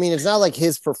 I mean, it's not like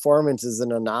his performance is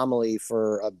an anomaly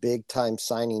for a big time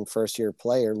signing first year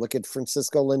player. Look at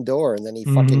Francisco Lindor, and then he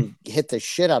fucking hit the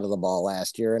shit out of the ball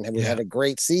last year and had a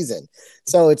great season.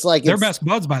 So it's like they're best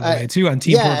buds, by the way, too, on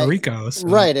Team Puerto Rico. So.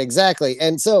 Right, exactly.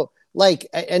 And so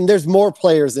and there's more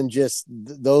players than just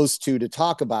those two to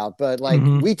talk about, but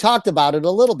we talked about it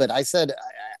a little bit. I said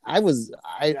I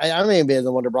may have been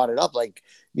the one who brought it up.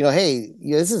 Hey,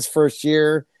 this is first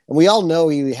year, and we all know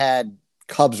he had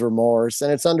Cubs remorse, and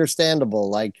it's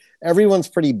understandable. Everyone's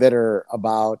pretty bitter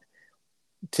about,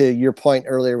 to your point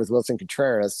earlier with Wilson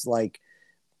Contreras,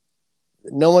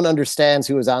 no one understands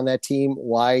who was on that team,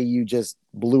 why you just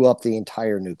blew up the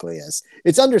entire nucleus.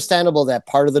 It's understandable that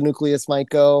part of the nucleus might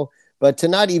go, but to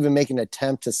not even make an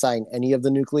attempt to sign any of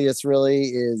the nucleus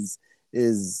really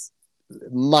is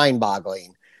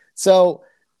mind-boggling. So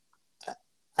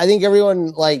I think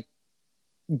everyone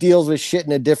deals with shit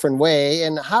in a different way,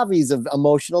 and Javi's an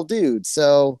emotional dude,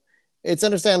 so it's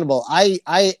understandable. I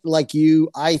like you,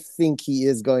 I think he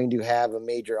is going to have a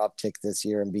major uptick this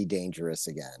year and be dangerous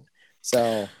again.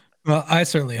 So well, I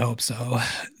certainly hope so.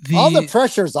 All the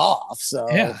pressure's off. So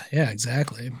yeah,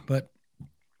 exactly. But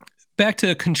back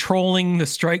to controlling the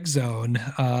strike zone,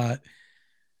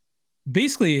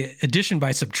 basically addition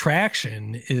by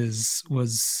subtraction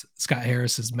was Scott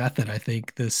Harris's method, I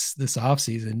think, this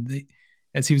offseason.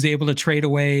 As he was able to trade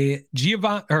away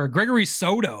Gregory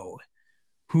Soto,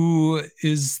 who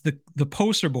is the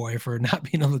poster boy for not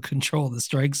being able to control the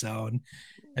strike zone,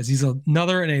 as he's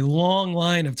another in a long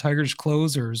line of Tigers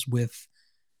closers with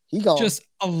just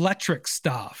electric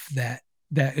stuff that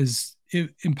is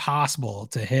impossible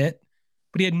to hit,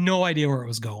 but he had no idea where it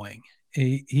was going.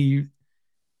 He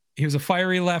was a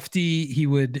fiery lefty. He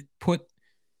would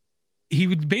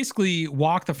basically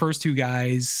walk the first two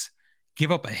guys, give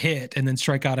up a hit, and then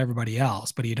strike out everybody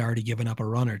else, but he'd already given up a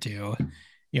run or two,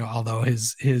 although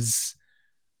his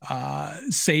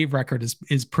save record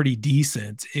is pretty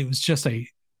decent. It was just a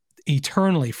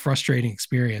eternally frustrating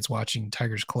experience watching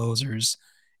Tigers closers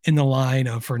in the line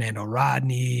of Fernando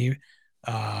Rodney,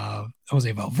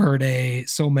 Jose Valverde,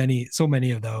 so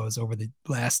many of those over the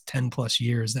last 10 plus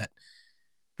years, that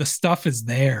the stuff is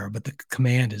there, but the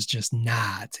command is just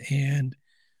not. And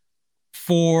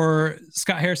for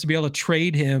Scott Harris to be able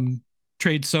to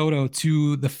trade Soto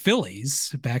to the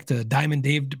Phillies, back to Diamond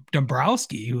Dave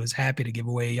Dombrowski, who is happy to give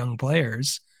away young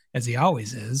players, as he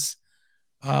always is,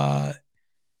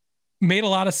 made a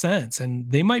lot of sense. And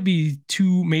they might be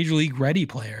two major league ready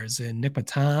players in Nick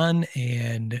Matan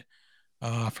and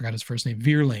I forgot his first name,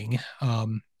 Vierling.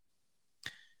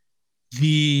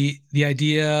 The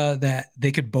idea that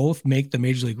they could both make the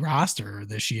major league roster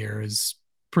this year is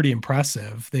pretty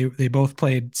impressive. They both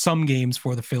played some games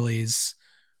for the Phillies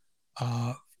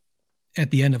at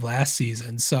the end of last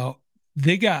season. So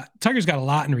Tigers got a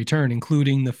lot in return,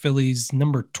 including the Phillies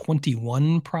number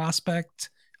 21 prospect,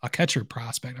 a catcher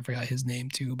prospect. I forgot his name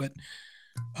too, but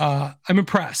I'm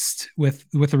impressed with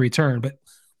the return. But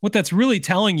what that's really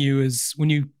telling you is when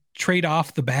you trade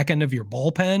off the back end of your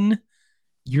bullpen,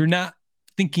 you're not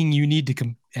thinking you need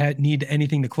to need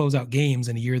anything to close out games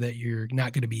in a year that you're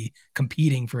not going to be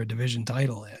competing for a division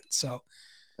title in. So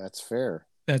that's fair.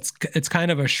 It's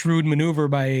kind of a shrewd maneuver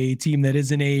by a team that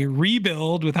is in a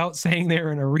rebuild without saying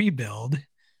they're in a rebuild.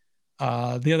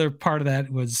 The other part of that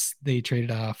was they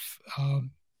traded off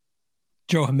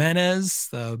Joe Jimenez,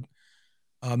 the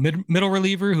middle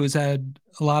reliever who has had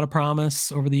a lot of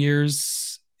promise over the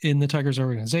years in the Tigers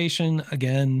organization.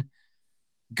 Again,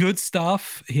 good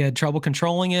stuff. He had trouble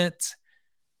controlling it.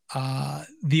 The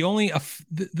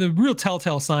real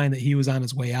telltale sign that he was on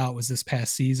his way out was this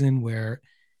past season where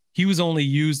he was only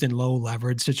used in low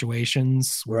leverage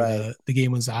situations where the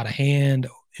game was out of hand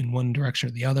in one direction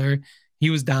or the other. He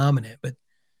was dominant, but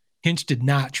Hinch did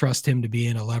not trust him to be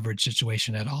in a leverage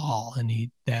situation at all. And the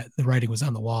writing was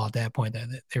on the wall at that point that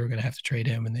they were going to have to trade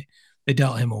him, and they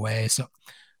dealt him away. So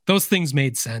those things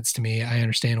made sense to me. I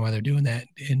understand why they're doing that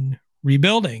in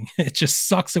rebuilding. It just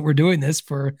sucks that we're doing this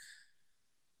for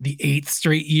the 8th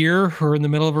straight year. We're in the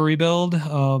middle of a rebuild.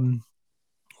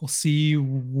 We'll see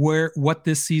what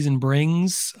this season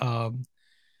brings. The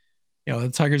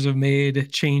Tigers have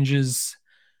made changes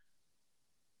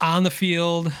on the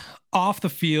field, off the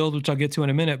field, which I'll get to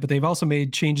in a minute, but they've also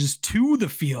made changes to the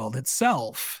field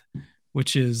itself,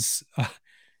 which is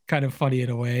kind of funny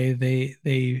in a way.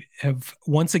 They have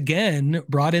once again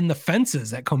brought in the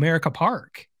fences at Comerica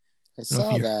Park. I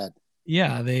saw that.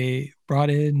 Yeah, they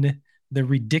brought in the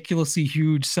ridiculously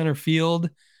huge center field,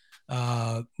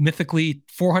 mythically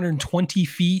 420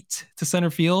 feet to center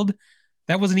field.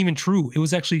 That wasn't even true. It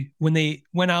was actually, when they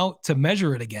went out to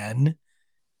measure it again,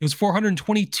 it was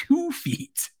 422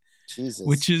 feet. Jesus.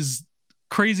 Which is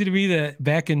crazy to me that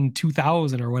back in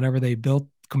 2000 or whenever they built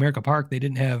Comerica Park, they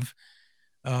didn't have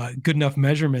good enough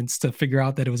measurements to figure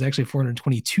out that it was actually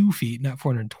 422 feet, not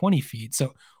 420 feet.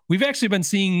 So we've actually been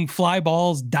seeing fly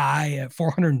balls die at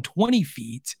 420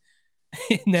 feet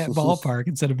in that ballpark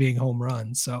instead of being home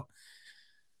runs. So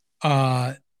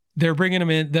they're bringing them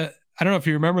in. I don't know if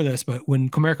you remember this, but when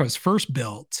Comerica was first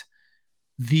built,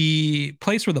 the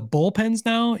place where the bullpens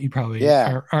now, you probably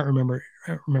aren't remember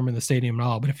the stadium at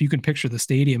all, but if you can picture the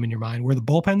stadium in your mind where the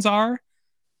bullpens are,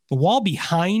 the wall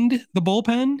behind the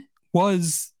bullpen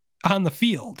was on the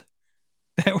field.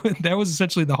 That was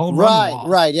essentially the home run wall.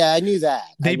 Right. Yeah, I knew that.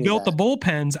 They built the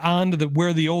bullpens onto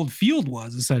where the old field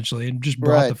was essentially, and just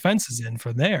brought the fences in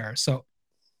from there. So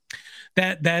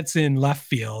that's in left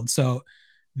field. So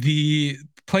the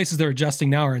places they're adjusting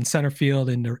now are in center field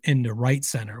and in the right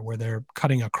center, where they're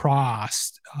cutting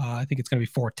across. I think it's going to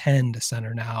be 410 to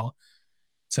center now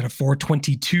instead of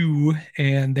 422.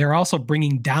 And they're also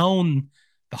bringing down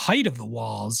the height of the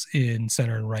walls in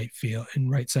center and right field, in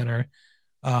right center.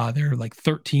 They're like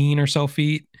 13 or so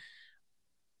feet.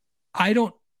 I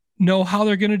don't know how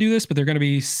they're going to do this, but they're going to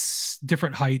be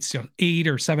different heights, 8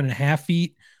 or 7.5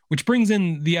 feet, which brings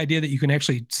in the idea that you can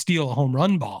actually steal a home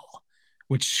run ball,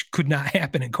 which could not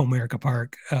happen in Comerica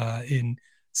Park in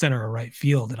center or right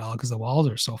field at all because the walls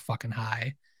are so fucking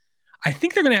high. I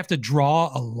think they're going to have to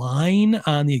draw a line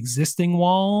on the existing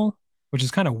wall, which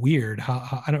is kind of weird.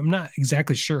 I'm not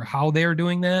exactly sure how they're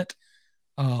doing that.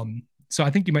 So I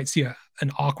think you might see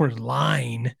an awkward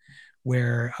line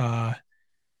where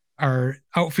our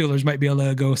outfielders might be able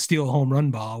to go steal a home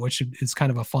run ball, which is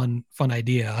kind of a fun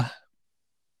idea.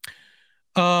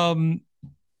 So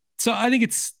I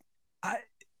think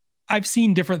I've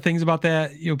seen different things about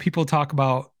that. People talk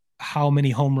about how many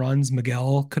home runs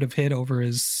Miguel could have hit over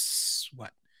his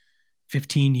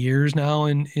 15 years now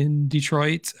in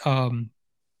Detroit.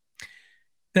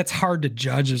 That's hard to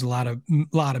judge. There's a lot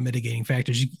of mitigating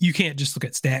factors. You can't just look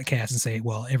at StatCast and say,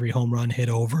 well, every home run hit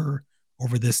over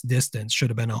this distance should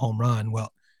have been a home run.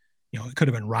 Well, it could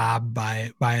have been robbed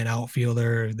by an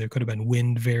outfielder. There could have been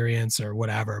wind variance or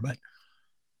whatever. But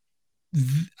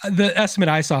the estimate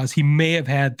I saw is he may have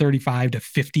had 35 to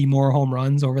 50 more home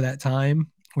runs over that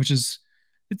time, which it's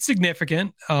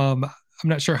significant. I'm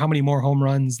not sure how many more home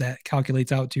runs that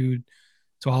calculates out to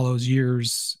all those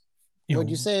years. Would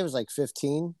you say it was like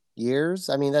 15 years?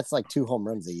 I mean, that's like 2 home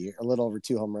runs a year, a little over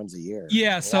 2 home runs a year.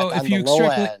 Yeah. So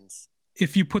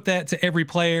if you put that to every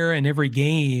player and every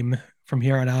game from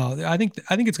here on out. I think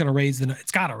it's going to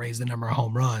it's got to raise the number of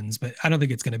home runs, but I don't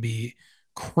think it's going to be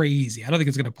crazy. I don't think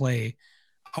it's going to play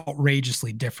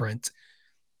outrageously different.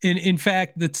 In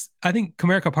fact, I think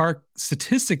Comerica Park,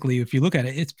 statistically, if you look at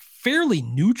it, it's fairly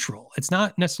neutral. It's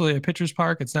not necessarily a pitcher's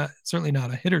park. It's certainly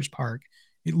not a hitter's park.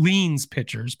 It leans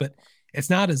pitchers, but it's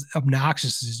not as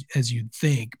obnoxious as you'd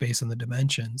think based on the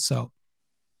dimensions. So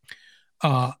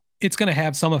it's going to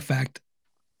have some effect.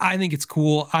 I think it's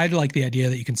cool. I like the idea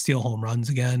that you can steal home runs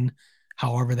again.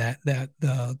 However, that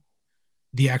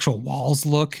the actual walls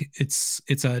look, it's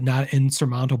a not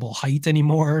insurmountable height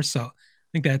anymore. So I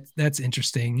think that's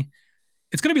interesting.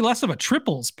 It's going to be less of a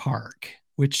triples park,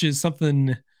 which is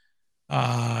something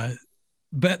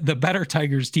but the better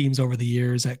Tigers teams over the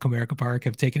years at Comerica Park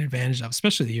have taken advantage of,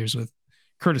 especially the years with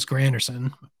Curtis Granderson,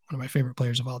 one of my favorite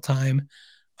players of all time.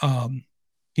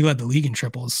 He led the league in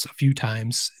triples a few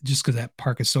times just because that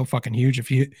park is so fucking huge. If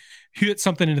you hit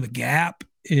something into the gap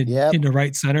into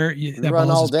right center, that run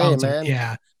ball's all just day, bouncing. man.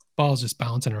 Yeah, ball's just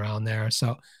bouncing around there.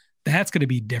 So that's going to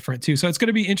be different too. So it's going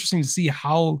to be interesting to see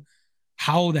how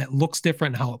that looks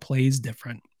different and how it plays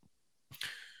different.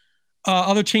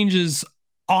 Other changes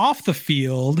off the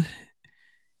field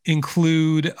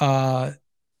include the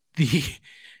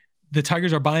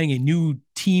Tigers are buying a new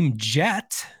team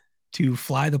jet to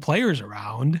fly the players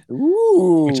around.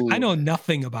 Ooh. Which I know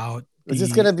nothing about. Is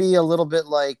this going to be a little bit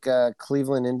like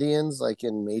Cleveland Indians, like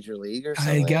in Major League or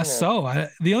something? I guess so.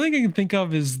 The only thing I can think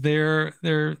of is they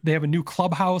have a new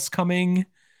clubhouse coming.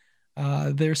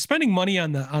 They're spending money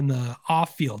on the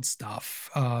off-field stuff,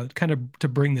 kind of to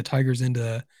bring the Tigers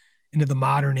into the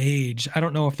modern age. I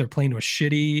don't know if their plane was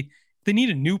shitty. They need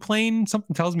a new plane.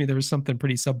 Something tells me there was something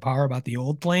pretty subpar about the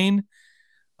old plane.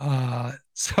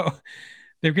 So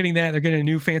they're getting that. They're getting a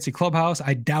new fancy clubhouse.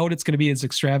 I doubt it's going to be as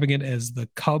extravagant as the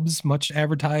Cubs' much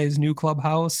advertised new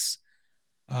clubhouse.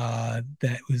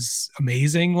 That was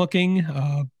amazing looking.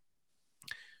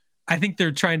 I think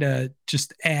they're trying to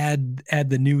just add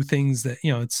the new things that,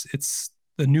 it's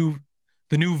the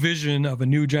new vision of a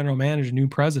new general manager, new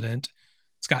president,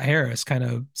 Scott Harris, kind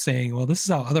of saying, well, this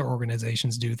is how other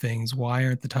organizations do things. Why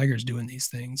aren't the Tigers doing these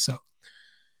things? So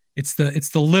it's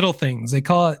the little things. They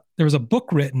call it. There was a book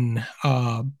written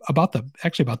about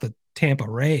the Tampa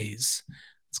Rays.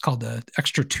 It's called The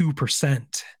Extra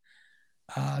 2%.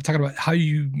 Talking about how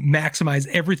you maximize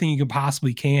everything you can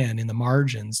possibly can in the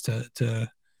margins to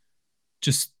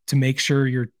make sure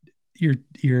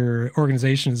your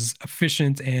organization is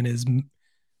efficient and is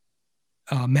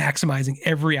maximizing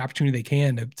every opportunity they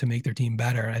can to make their team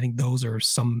better. And I think those are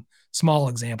some small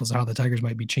examples of how the Tigers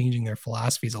might be changing their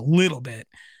philosophies a little bit.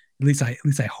 At least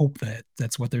I hope that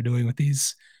that's what they're doing with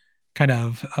these kind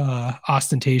of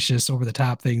ostentatious, over the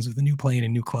top things with the new plane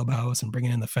and new clubhouse and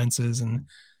bringing in the fences and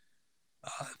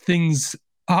things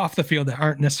off the field that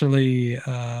aren't necessarily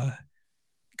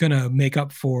going to make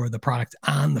up for the product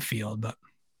on the field, but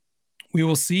we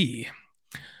will see.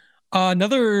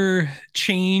 Another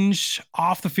change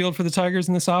off the field for the Tigers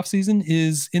in this offseason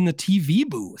is in the TV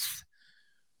booth.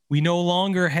 We no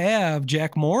longer have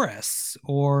Jack Morris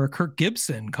or Kirk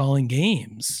Gibson calling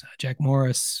games. Jack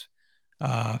Morris,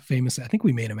 famous, I think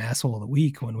we made him asshole of the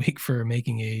week one week for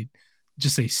making a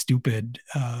stupid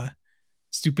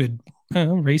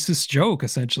racist joke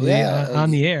essentially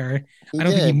on the air. I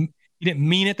don't think he didn't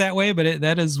mean it that way, but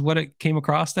that is what it came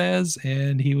across as,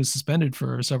 and he was suspended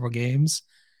for several games.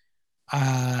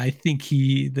 I think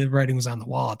the writing was on the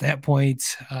wall at that point.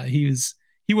 He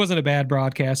wasn't a bad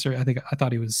broadcaster. I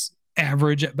thought he was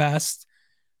average at best.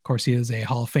 Of course, he is a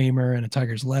Hall of Famer and a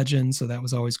Tigers legend, so that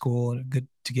was always cool and good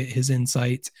to get his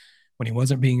insight when he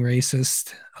wasn't being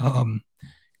racist.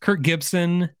 Kirk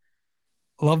Gibson,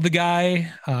 love the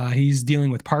guy. He's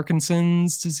dealing with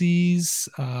Parkinson's disease.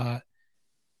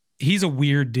 He's a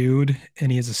weird dude,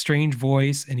 and he has a strange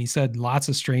voice, and he said lots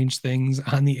of strange things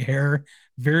on the air.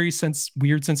 Weird sense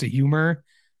of humor.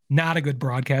 Not a good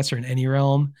broadcaster in any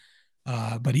realm,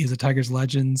 but he is a Tigers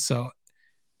legend, so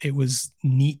it was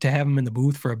neat to have him in the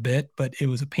booth for a bit, but it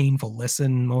was a painful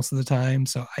listen most of the time,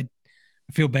 so I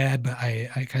feel bad, but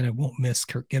I kind of won't miss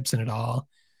Kirk Gibson at all.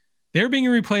 They're being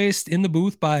replaced in the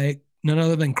booth by none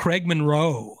other than Craig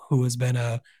Monroe, who has been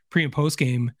a pre- and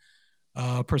post-game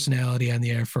personality on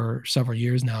the air for several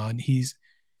years now, and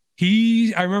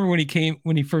I remember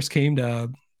when he first came to,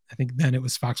 I think then it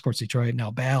was Fox Sports Detroit,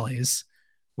 now Bally's,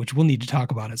 which we'll need to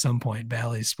talk about at some point.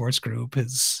 Bally's Sports Group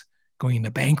is going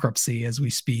into bankruptcy as we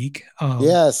speak.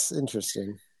 Yes,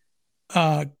 interesting.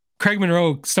 Craig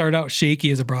Monroe started out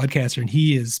shaky as a broadcaster, and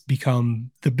he has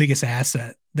become the biggest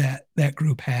asset that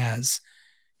group has.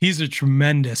 He's a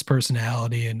tremendous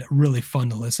personality and really fun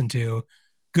to listen to.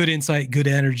 good insight, good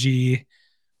energy.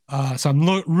 So I'm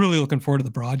really looking forward to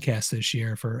the broadcast this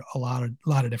year for a lot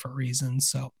of different reasons.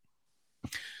 So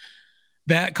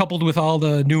that, coupled with all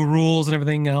the new rules and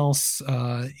everything else,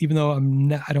 even though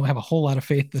I don't have a whole lot of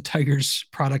faith the Tigers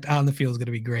product on the field is going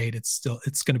to be great. It's going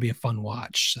to be a fun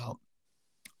watch. So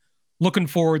looking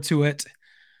forward to it.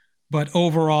 But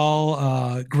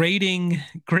overall, grading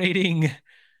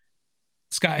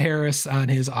Scott Harris on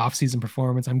his offseason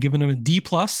performance, I'm giving him a D+,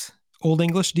 Old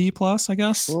English D+, I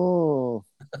guess. Oh.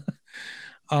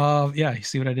 Yeah, you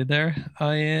see what I did there?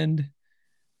 And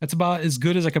that's about as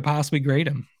good as I could possibly grade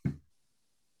him.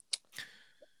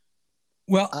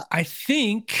 Well, I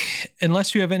think,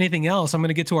 unless you have anything else, I'm going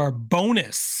to get to our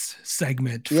bonus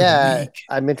segment for the week.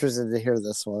 I'm interested to hear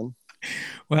this one.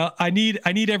 Well, I need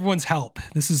everyone's help.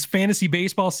 This is fantasy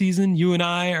baseball season. You and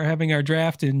I are having our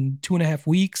draft in 2.5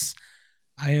 weeks.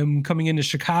 I am coming into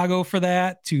Chicago for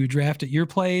that to draft at your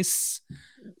place.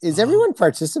 Is everyone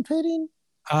participating?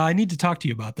 I need to talk to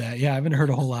you about that. Yeah, I haven't heard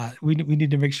a whole lot. We need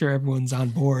to make sure everyone's on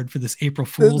board for this April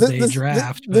Fool's Day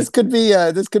draft. This could be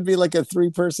like a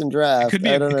 3-person draft. It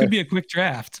could be a quick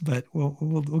draft, but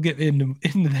we'll get into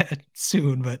that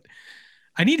soon. But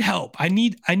I need help. I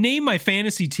name my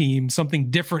fantasy team something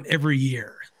different every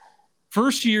year.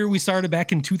 First year we started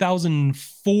back in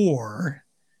 2004.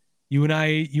 You and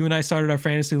I started our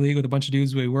fantasy league with a bunch of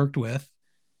dudes we worked with,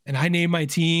 and I named my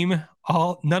team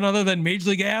none other than Major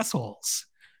League Assholes,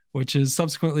 which has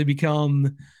subsequently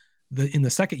become in the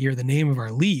second year the name of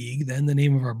our league, then the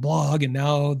name of our blog, and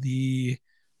now the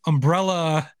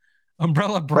umbrella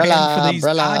brand for these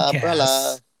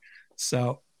podcasts.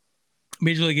 So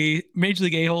Major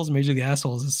League A-Holes and Major League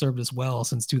Assholes has served us well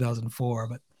since 2004,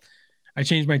 but I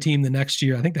changed my team the next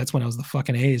year. I think that's when I was the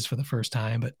fucking A's for the first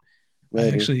time, but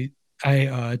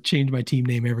I changed my team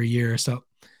name every year. So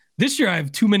this year I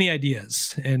have too many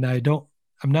ideas, and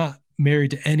I'm not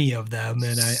married to any of them,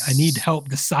 and I need help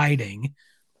deciding,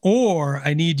 or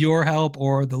I need your help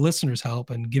or the listeners'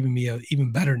 help and giving me an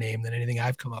even better name than anything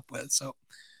I've come up with. So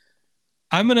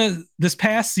this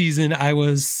past season, I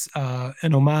was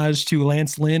an homage to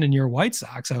Lance Lynn and your White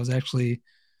Sox. I wasn't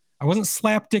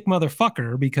slapdick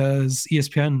motherfucker because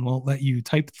ESPN won't let you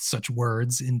type such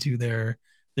words into their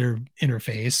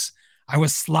interface. I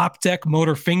was slapdick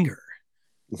motor finger.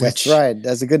 That's right.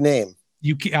 That's a good name.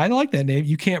 I like that name.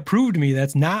 You can't prove to me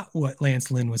that's not what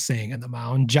Lance Lynn was saying on the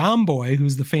mound. John Boy,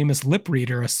 who's the famous lip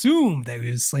reader, assumed that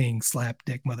he was saying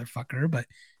slapdick motherfucker, but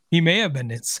he may have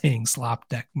been saying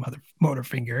slapdick motor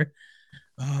finger.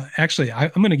 Actually, I'm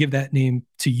going to give that name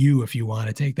to you if you want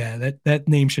to take that. That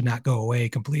name should not go away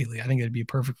completely. I think it'd be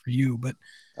perfect for you. But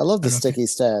I love the sticky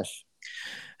stash.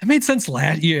 It made sense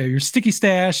last year. Your sticky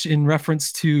stash in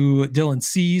reference to Dylan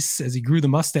Cease as he grew the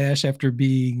mustache after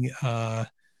being.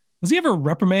 Was he ever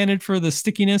reprimanded for the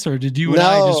stickiness, or did you and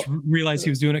I just realize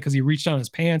he was doing it because he reached down his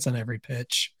pants on every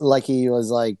pitch? Like he was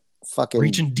like fucking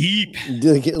reaching deep, and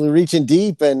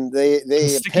they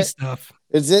sticky stuff.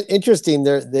 It's interesting.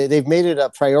 They've made it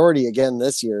a priority again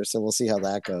this year, so we'll see how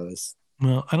that goes.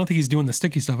 Well, I don't think he's doing the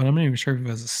sticky stuff, and I'm not even sure if he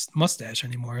has a mustache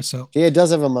anymore. So yeah, it does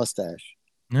have a mustache.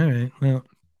 All right. Well,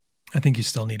 I think you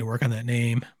still need to work on that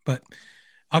name, but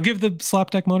I'll give the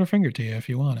slapdick motor finger to you if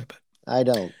you want it. But I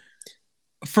don't.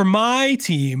 For my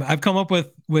team, I've come up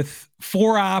with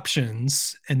 4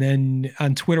 options, and then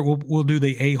on Twitter we'll do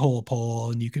the A-hole poll,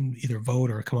 and you can either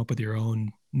vote or come up with your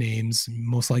own names.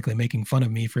 Most likely making fun of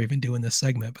me for even doing this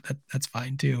segment, but that's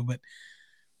fine too. But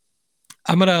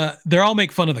they're all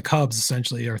make fun of the Cubs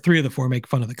essentially, or 3 of the 4 make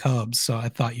fun of the Cubs. So I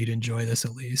thought you'd enjoy this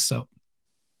at least. So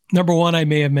number 1, I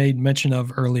may have made mention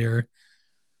of earlier,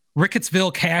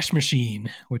 Rickettsville Cash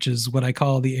Machine, which is what I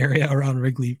call the area around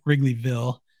Wrigley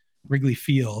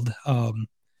Field. Thought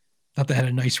that had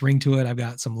a nice ring to it. I've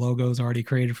got some logos already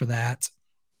created for that.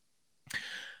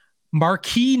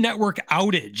 Marquee Network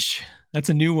Outage. That's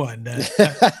a new one.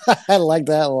 I like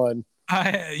that one.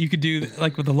 You could do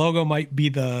like with the logo might be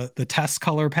the test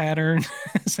color pattern,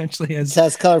 essentially as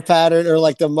test color pattern, or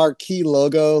like the marquee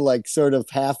logo, like sort of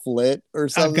half lit or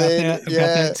something. I've got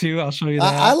that too. I'll show you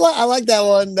that. I like that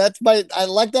one. I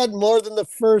like that more than the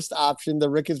first option, the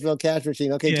Rickettsville Cash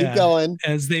Machine. Okay, keep going.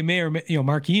 As they may or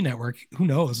Marquee Network, who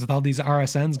knows, with all these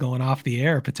RSNs going off the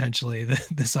air potentially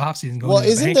this offseason going. Well,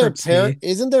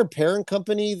 isn't their parent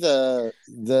company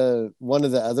the one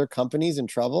of the other companies in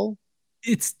trouble?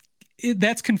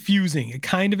 That's confusing. It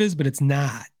kind of is, but it's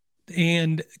not.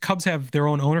 And Cubs have their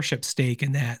own ownership stake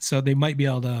in that, so they might be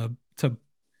able to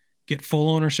get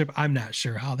full ownership. I'm not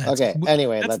sure how that's. Okay.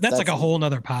 Anyway, that's like a whole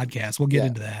nother podcast. We'll get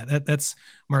into that. That's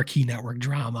Marquee Network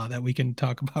drama that we can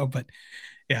talk about. But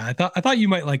yeah, I thought you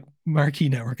might like Marquee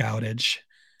Network Outage.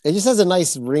 It just has a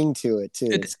nice ring to it too.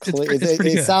 It's clear. pretty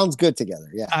good. It sounds good together.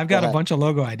 Yeah. I've got a bunch of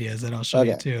logo ideas that I'll show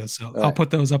you too. So I'll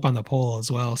put those up on the poll as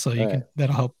well. So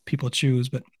that'll help people choose.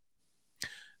 But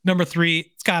number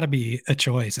 3, it's got to be a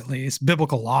choice, at least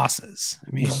biblical losses.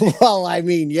 I mean,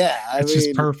 it's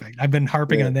just perfect. I've been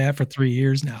harping on that for 3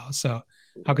 years now. So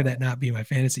how could that not be my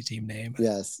fantasy team name?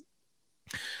 Yes.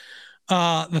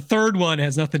 The third one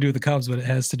has nothing to do with the Cubs, but it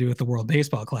has to do with the World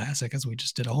Baseball Classic, as we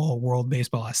just did a whole World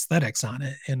Baseball aesthetics on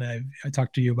it. And I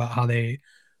talked to you about how they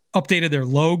updated their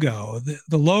logo.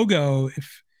 The logo,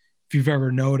 if you've ever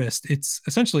noticed, it's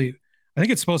essentially, I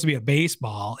think it's supposed to be a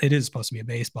baseball. It is supposed to be a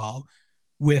baseball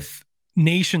with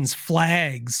nations'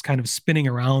 flags kind of spinning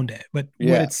around it. But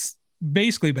what it's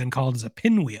basically been called is a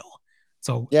pinwheel.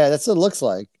 So yeah, that's what it looks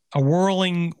like. A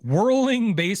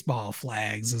whirling baseball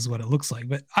flags is what it looks like.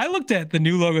 But I looked at the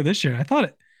new logo this year. I thought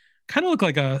it kind of looked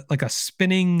like a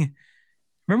spinning.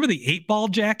 Remember the 8-ball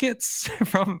jackets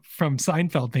from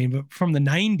Seinfeld fame, but from the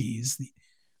 90s,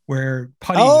 where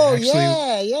putty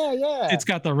yeah. It's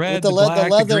got the red, the black,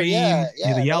 the green,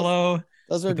 the yellow.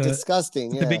 Those are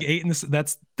disgusting. The big 8 and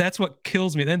that's what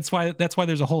kills me. That's why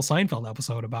there's a whole Seinfeld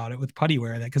episode about it with putty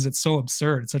wear, that because it's so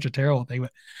absurd. It's such a terrible thing.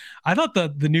 But I thought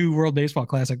the new World Baseball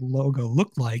Classic logo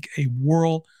looked like a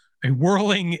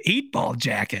whirling 8-ball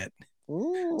jacket.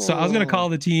 Ooh. So I was gonna call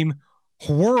the team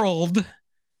Whirled,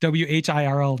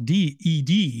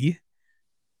 WHIRLDED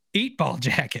 8-ball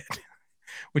jacket.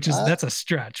 Which is that's a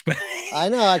stretch, but I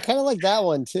know I kind of like that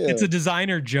one too. It's a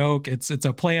designer joke. It's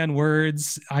a play on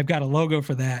words. I've got a logo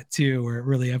for that too, where it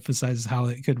really emphasizes how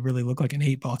it could really look like an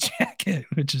 8-ball jacket,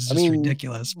 which is just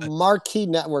ridiculous. But Marquee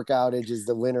Network Outage is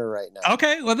the winner right now.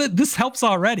 Okay, well this helps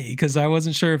already, because I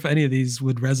wasn't sure if any of these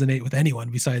would resonate with anyone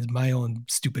besides my own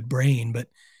stupid brain. But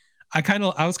I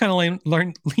was kind of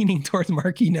leaning towards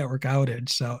Marquee Network Outage,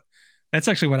 so that's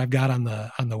actually what I've got on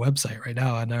the website right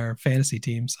now on our fantasy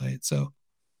team site. So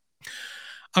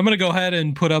I'm gonna go ahead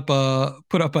and put up a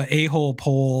a-hole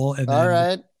poll, and then all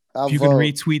right, if you can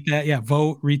retweet that,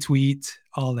 vote, retweet,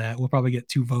 all that. We'll probably get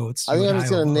 2 votes. I think I'm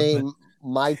just gonna name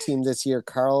my team this year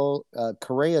Carl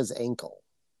Correa's ankle.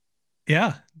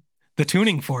 Yeah, the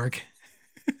tuning fork.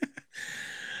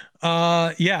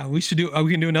 We should do.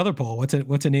 We can do another poll.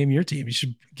 What's a name your team? You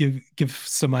should give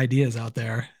some ideas out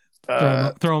there.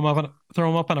 Throw them up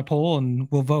on a poll, and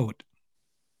we'll vote.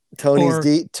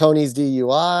 Tony's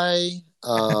DUI.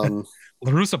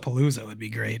 LaRussa Palooza would be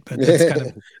great, but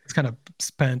it's kind of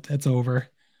spent. It's over.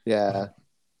 Yeah.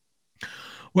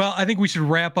 Well, I think we should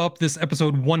wrap up this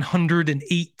episode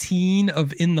 118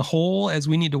 of In the Hole, as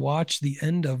we need to watch the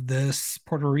end of this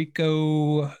Puerto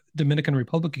Rico Dominican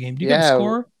Republic game. Do you have a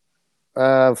score?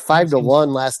 5-1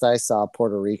 last I saw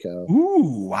Puerto Rico.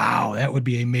 Ooh, wow. That would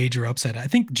be a major upset. I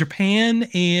think Japan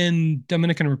and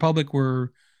Dominican Republic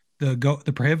were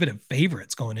the prohibitive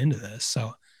favorites going into this.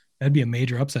 So that'd be a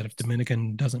major upset if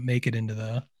Dominican doesn't make it into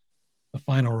the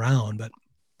final round. But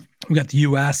we got the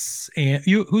U.S. and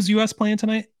who's U.S. playing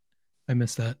tonight? I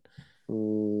missed that.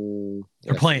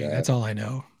 They're playing. That's all I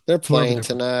know. They're playing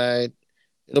tonight.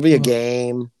 It'll be a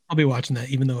game. I'll be watching that,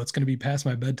 even though it's going to be past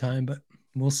my bedtime, but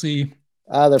we'll see.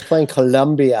 They're playing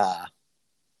Colombia.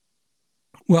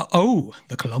 Well,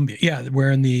 the Columbia. Yeah,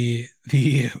 wearing the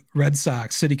Red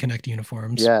Sox City Connect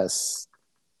uniforms. Yes.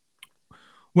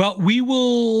 Well, we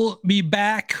will be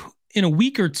back in a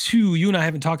week or two. You and I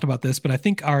haven't talked about this, but I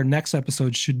think our next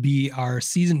episode should be our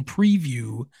season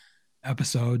preview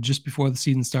episode just before the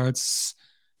season starts.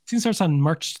 Season starts on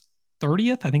March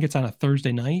 30th. I think it's on a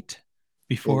Thursday night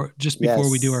before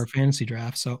we do our fantasy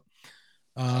draft. So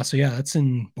yeah, that's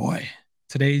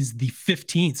today's the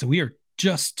 15th. So we are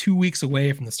just 2 weeks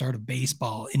away from the start of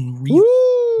baseball in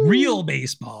real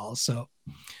baseball. So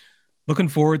looking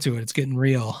forward to it. It's getting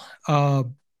real.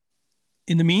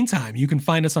 In the meantime, you can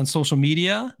find us on social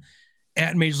media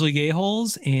at Major League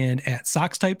A-Holes and at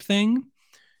Sox Type Thing.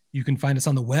 You can find us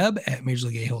on the web at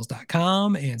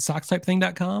majorleagueaholes.com and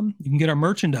soxtypething.com. You can get our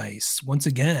merchandise once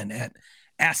again at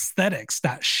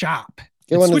aesthetics.shop.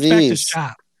 Get one of these. Back to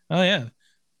shop. Oh yeah.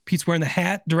 Pete's wearing the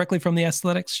hat directly from the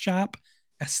aesthetics shop.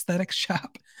 I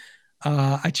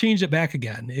changed it back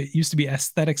again. It used to be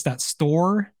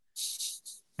aesthetics.store.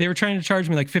 They were trying to charge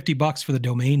me like $50 for the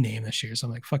domain name this year. So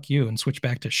I'm like, fuck you, and switch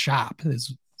back to shop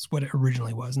is what it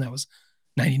originally was. And that was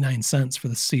 99 cents for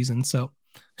the season. So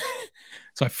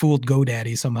I fooled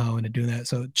GoDaddy somehow into doing that.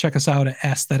 So check us out at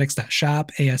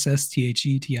aesthetics.shop,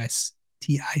 ASSTHETICS.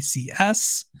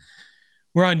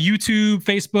 We're on YouTube,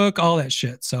 Facebook, all that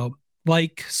shit. So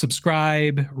like,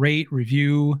 subscribe, rate,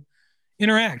 review,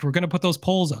 interact. We're going to put those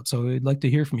polls up. So we'd like to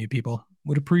hear from you people.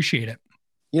 Would appreciate it.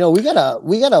 We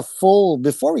got a full,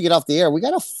 before we get off the air, we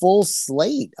got a full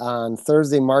slate on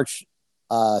Thursday, March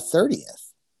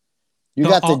 30th.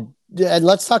 And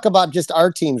let's talk about just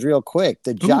our teams real quick.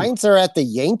 The Giants are at the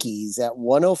Yankees at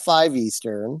 1:05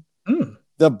 Eastern.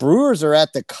 The Brewers are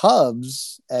at the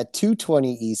Cubs at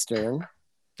 2:20 Eastern.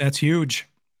 That's huge.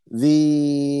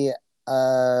 The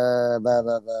White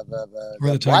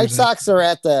Sox are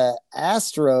at the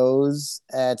Astros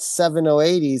at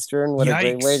 7:08 Eastern. What a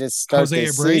great way to start Jose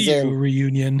this Abreu season.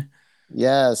 Reunion.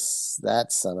 Yes,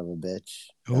 that son of a bitch.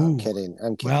 No, I'm kidding.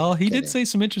 Well, he did say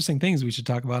some interesting things we should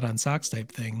talk about on Sox Type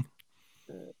thing.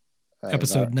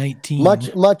 Episode 19.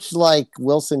 Much like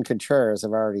Wilson Contreras, I've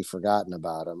already forgotten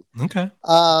about him. Okay.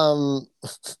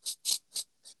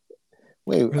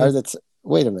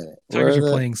 Wait a minute. Tigers are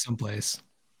playing someplace.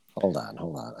 Hold on.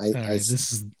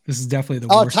 This is definitely the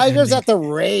worst. Tigers ending. at the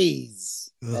Rays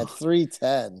at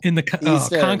 3:10 in the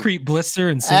concrete blister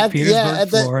in St. Petersburg,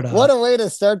 Florida. What a way to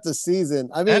start the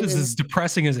season! I mean, that is as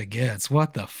depressing as it gets.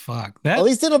 What the fuck? At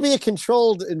least it'll be a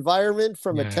controlled environment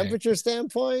from a temperature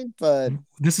standpoint. But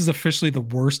this is officially the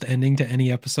worst ending to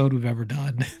any episode we've ever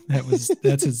done.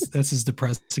 That's as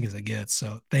depressing as it gets.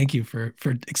 So thank you for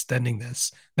extending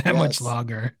this that much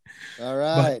longer. All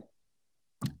right. But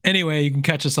anyway, you can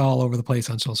catch us all over the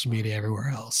place on social media, everywhere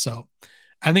else. So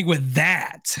I think with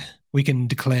that, we can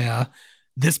declare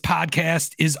this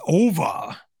podcast is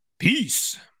over.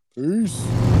 Peace.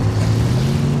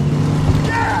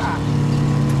 Yeah!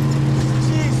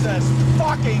 Jesus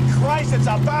fucking Christ, it's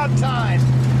about time.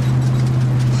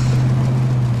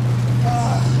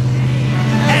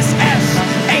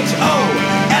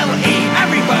 S-S-H-O-L-E,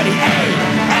 everybody, hey!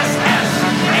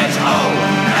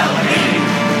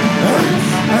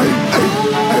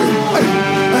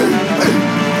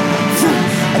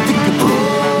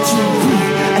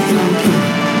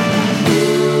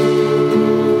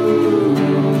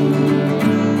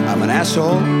 I'm an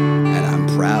asshole, and I'm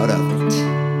proud of it.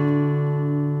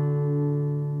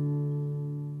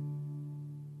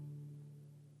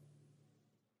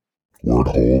 Word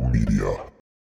Hole Media.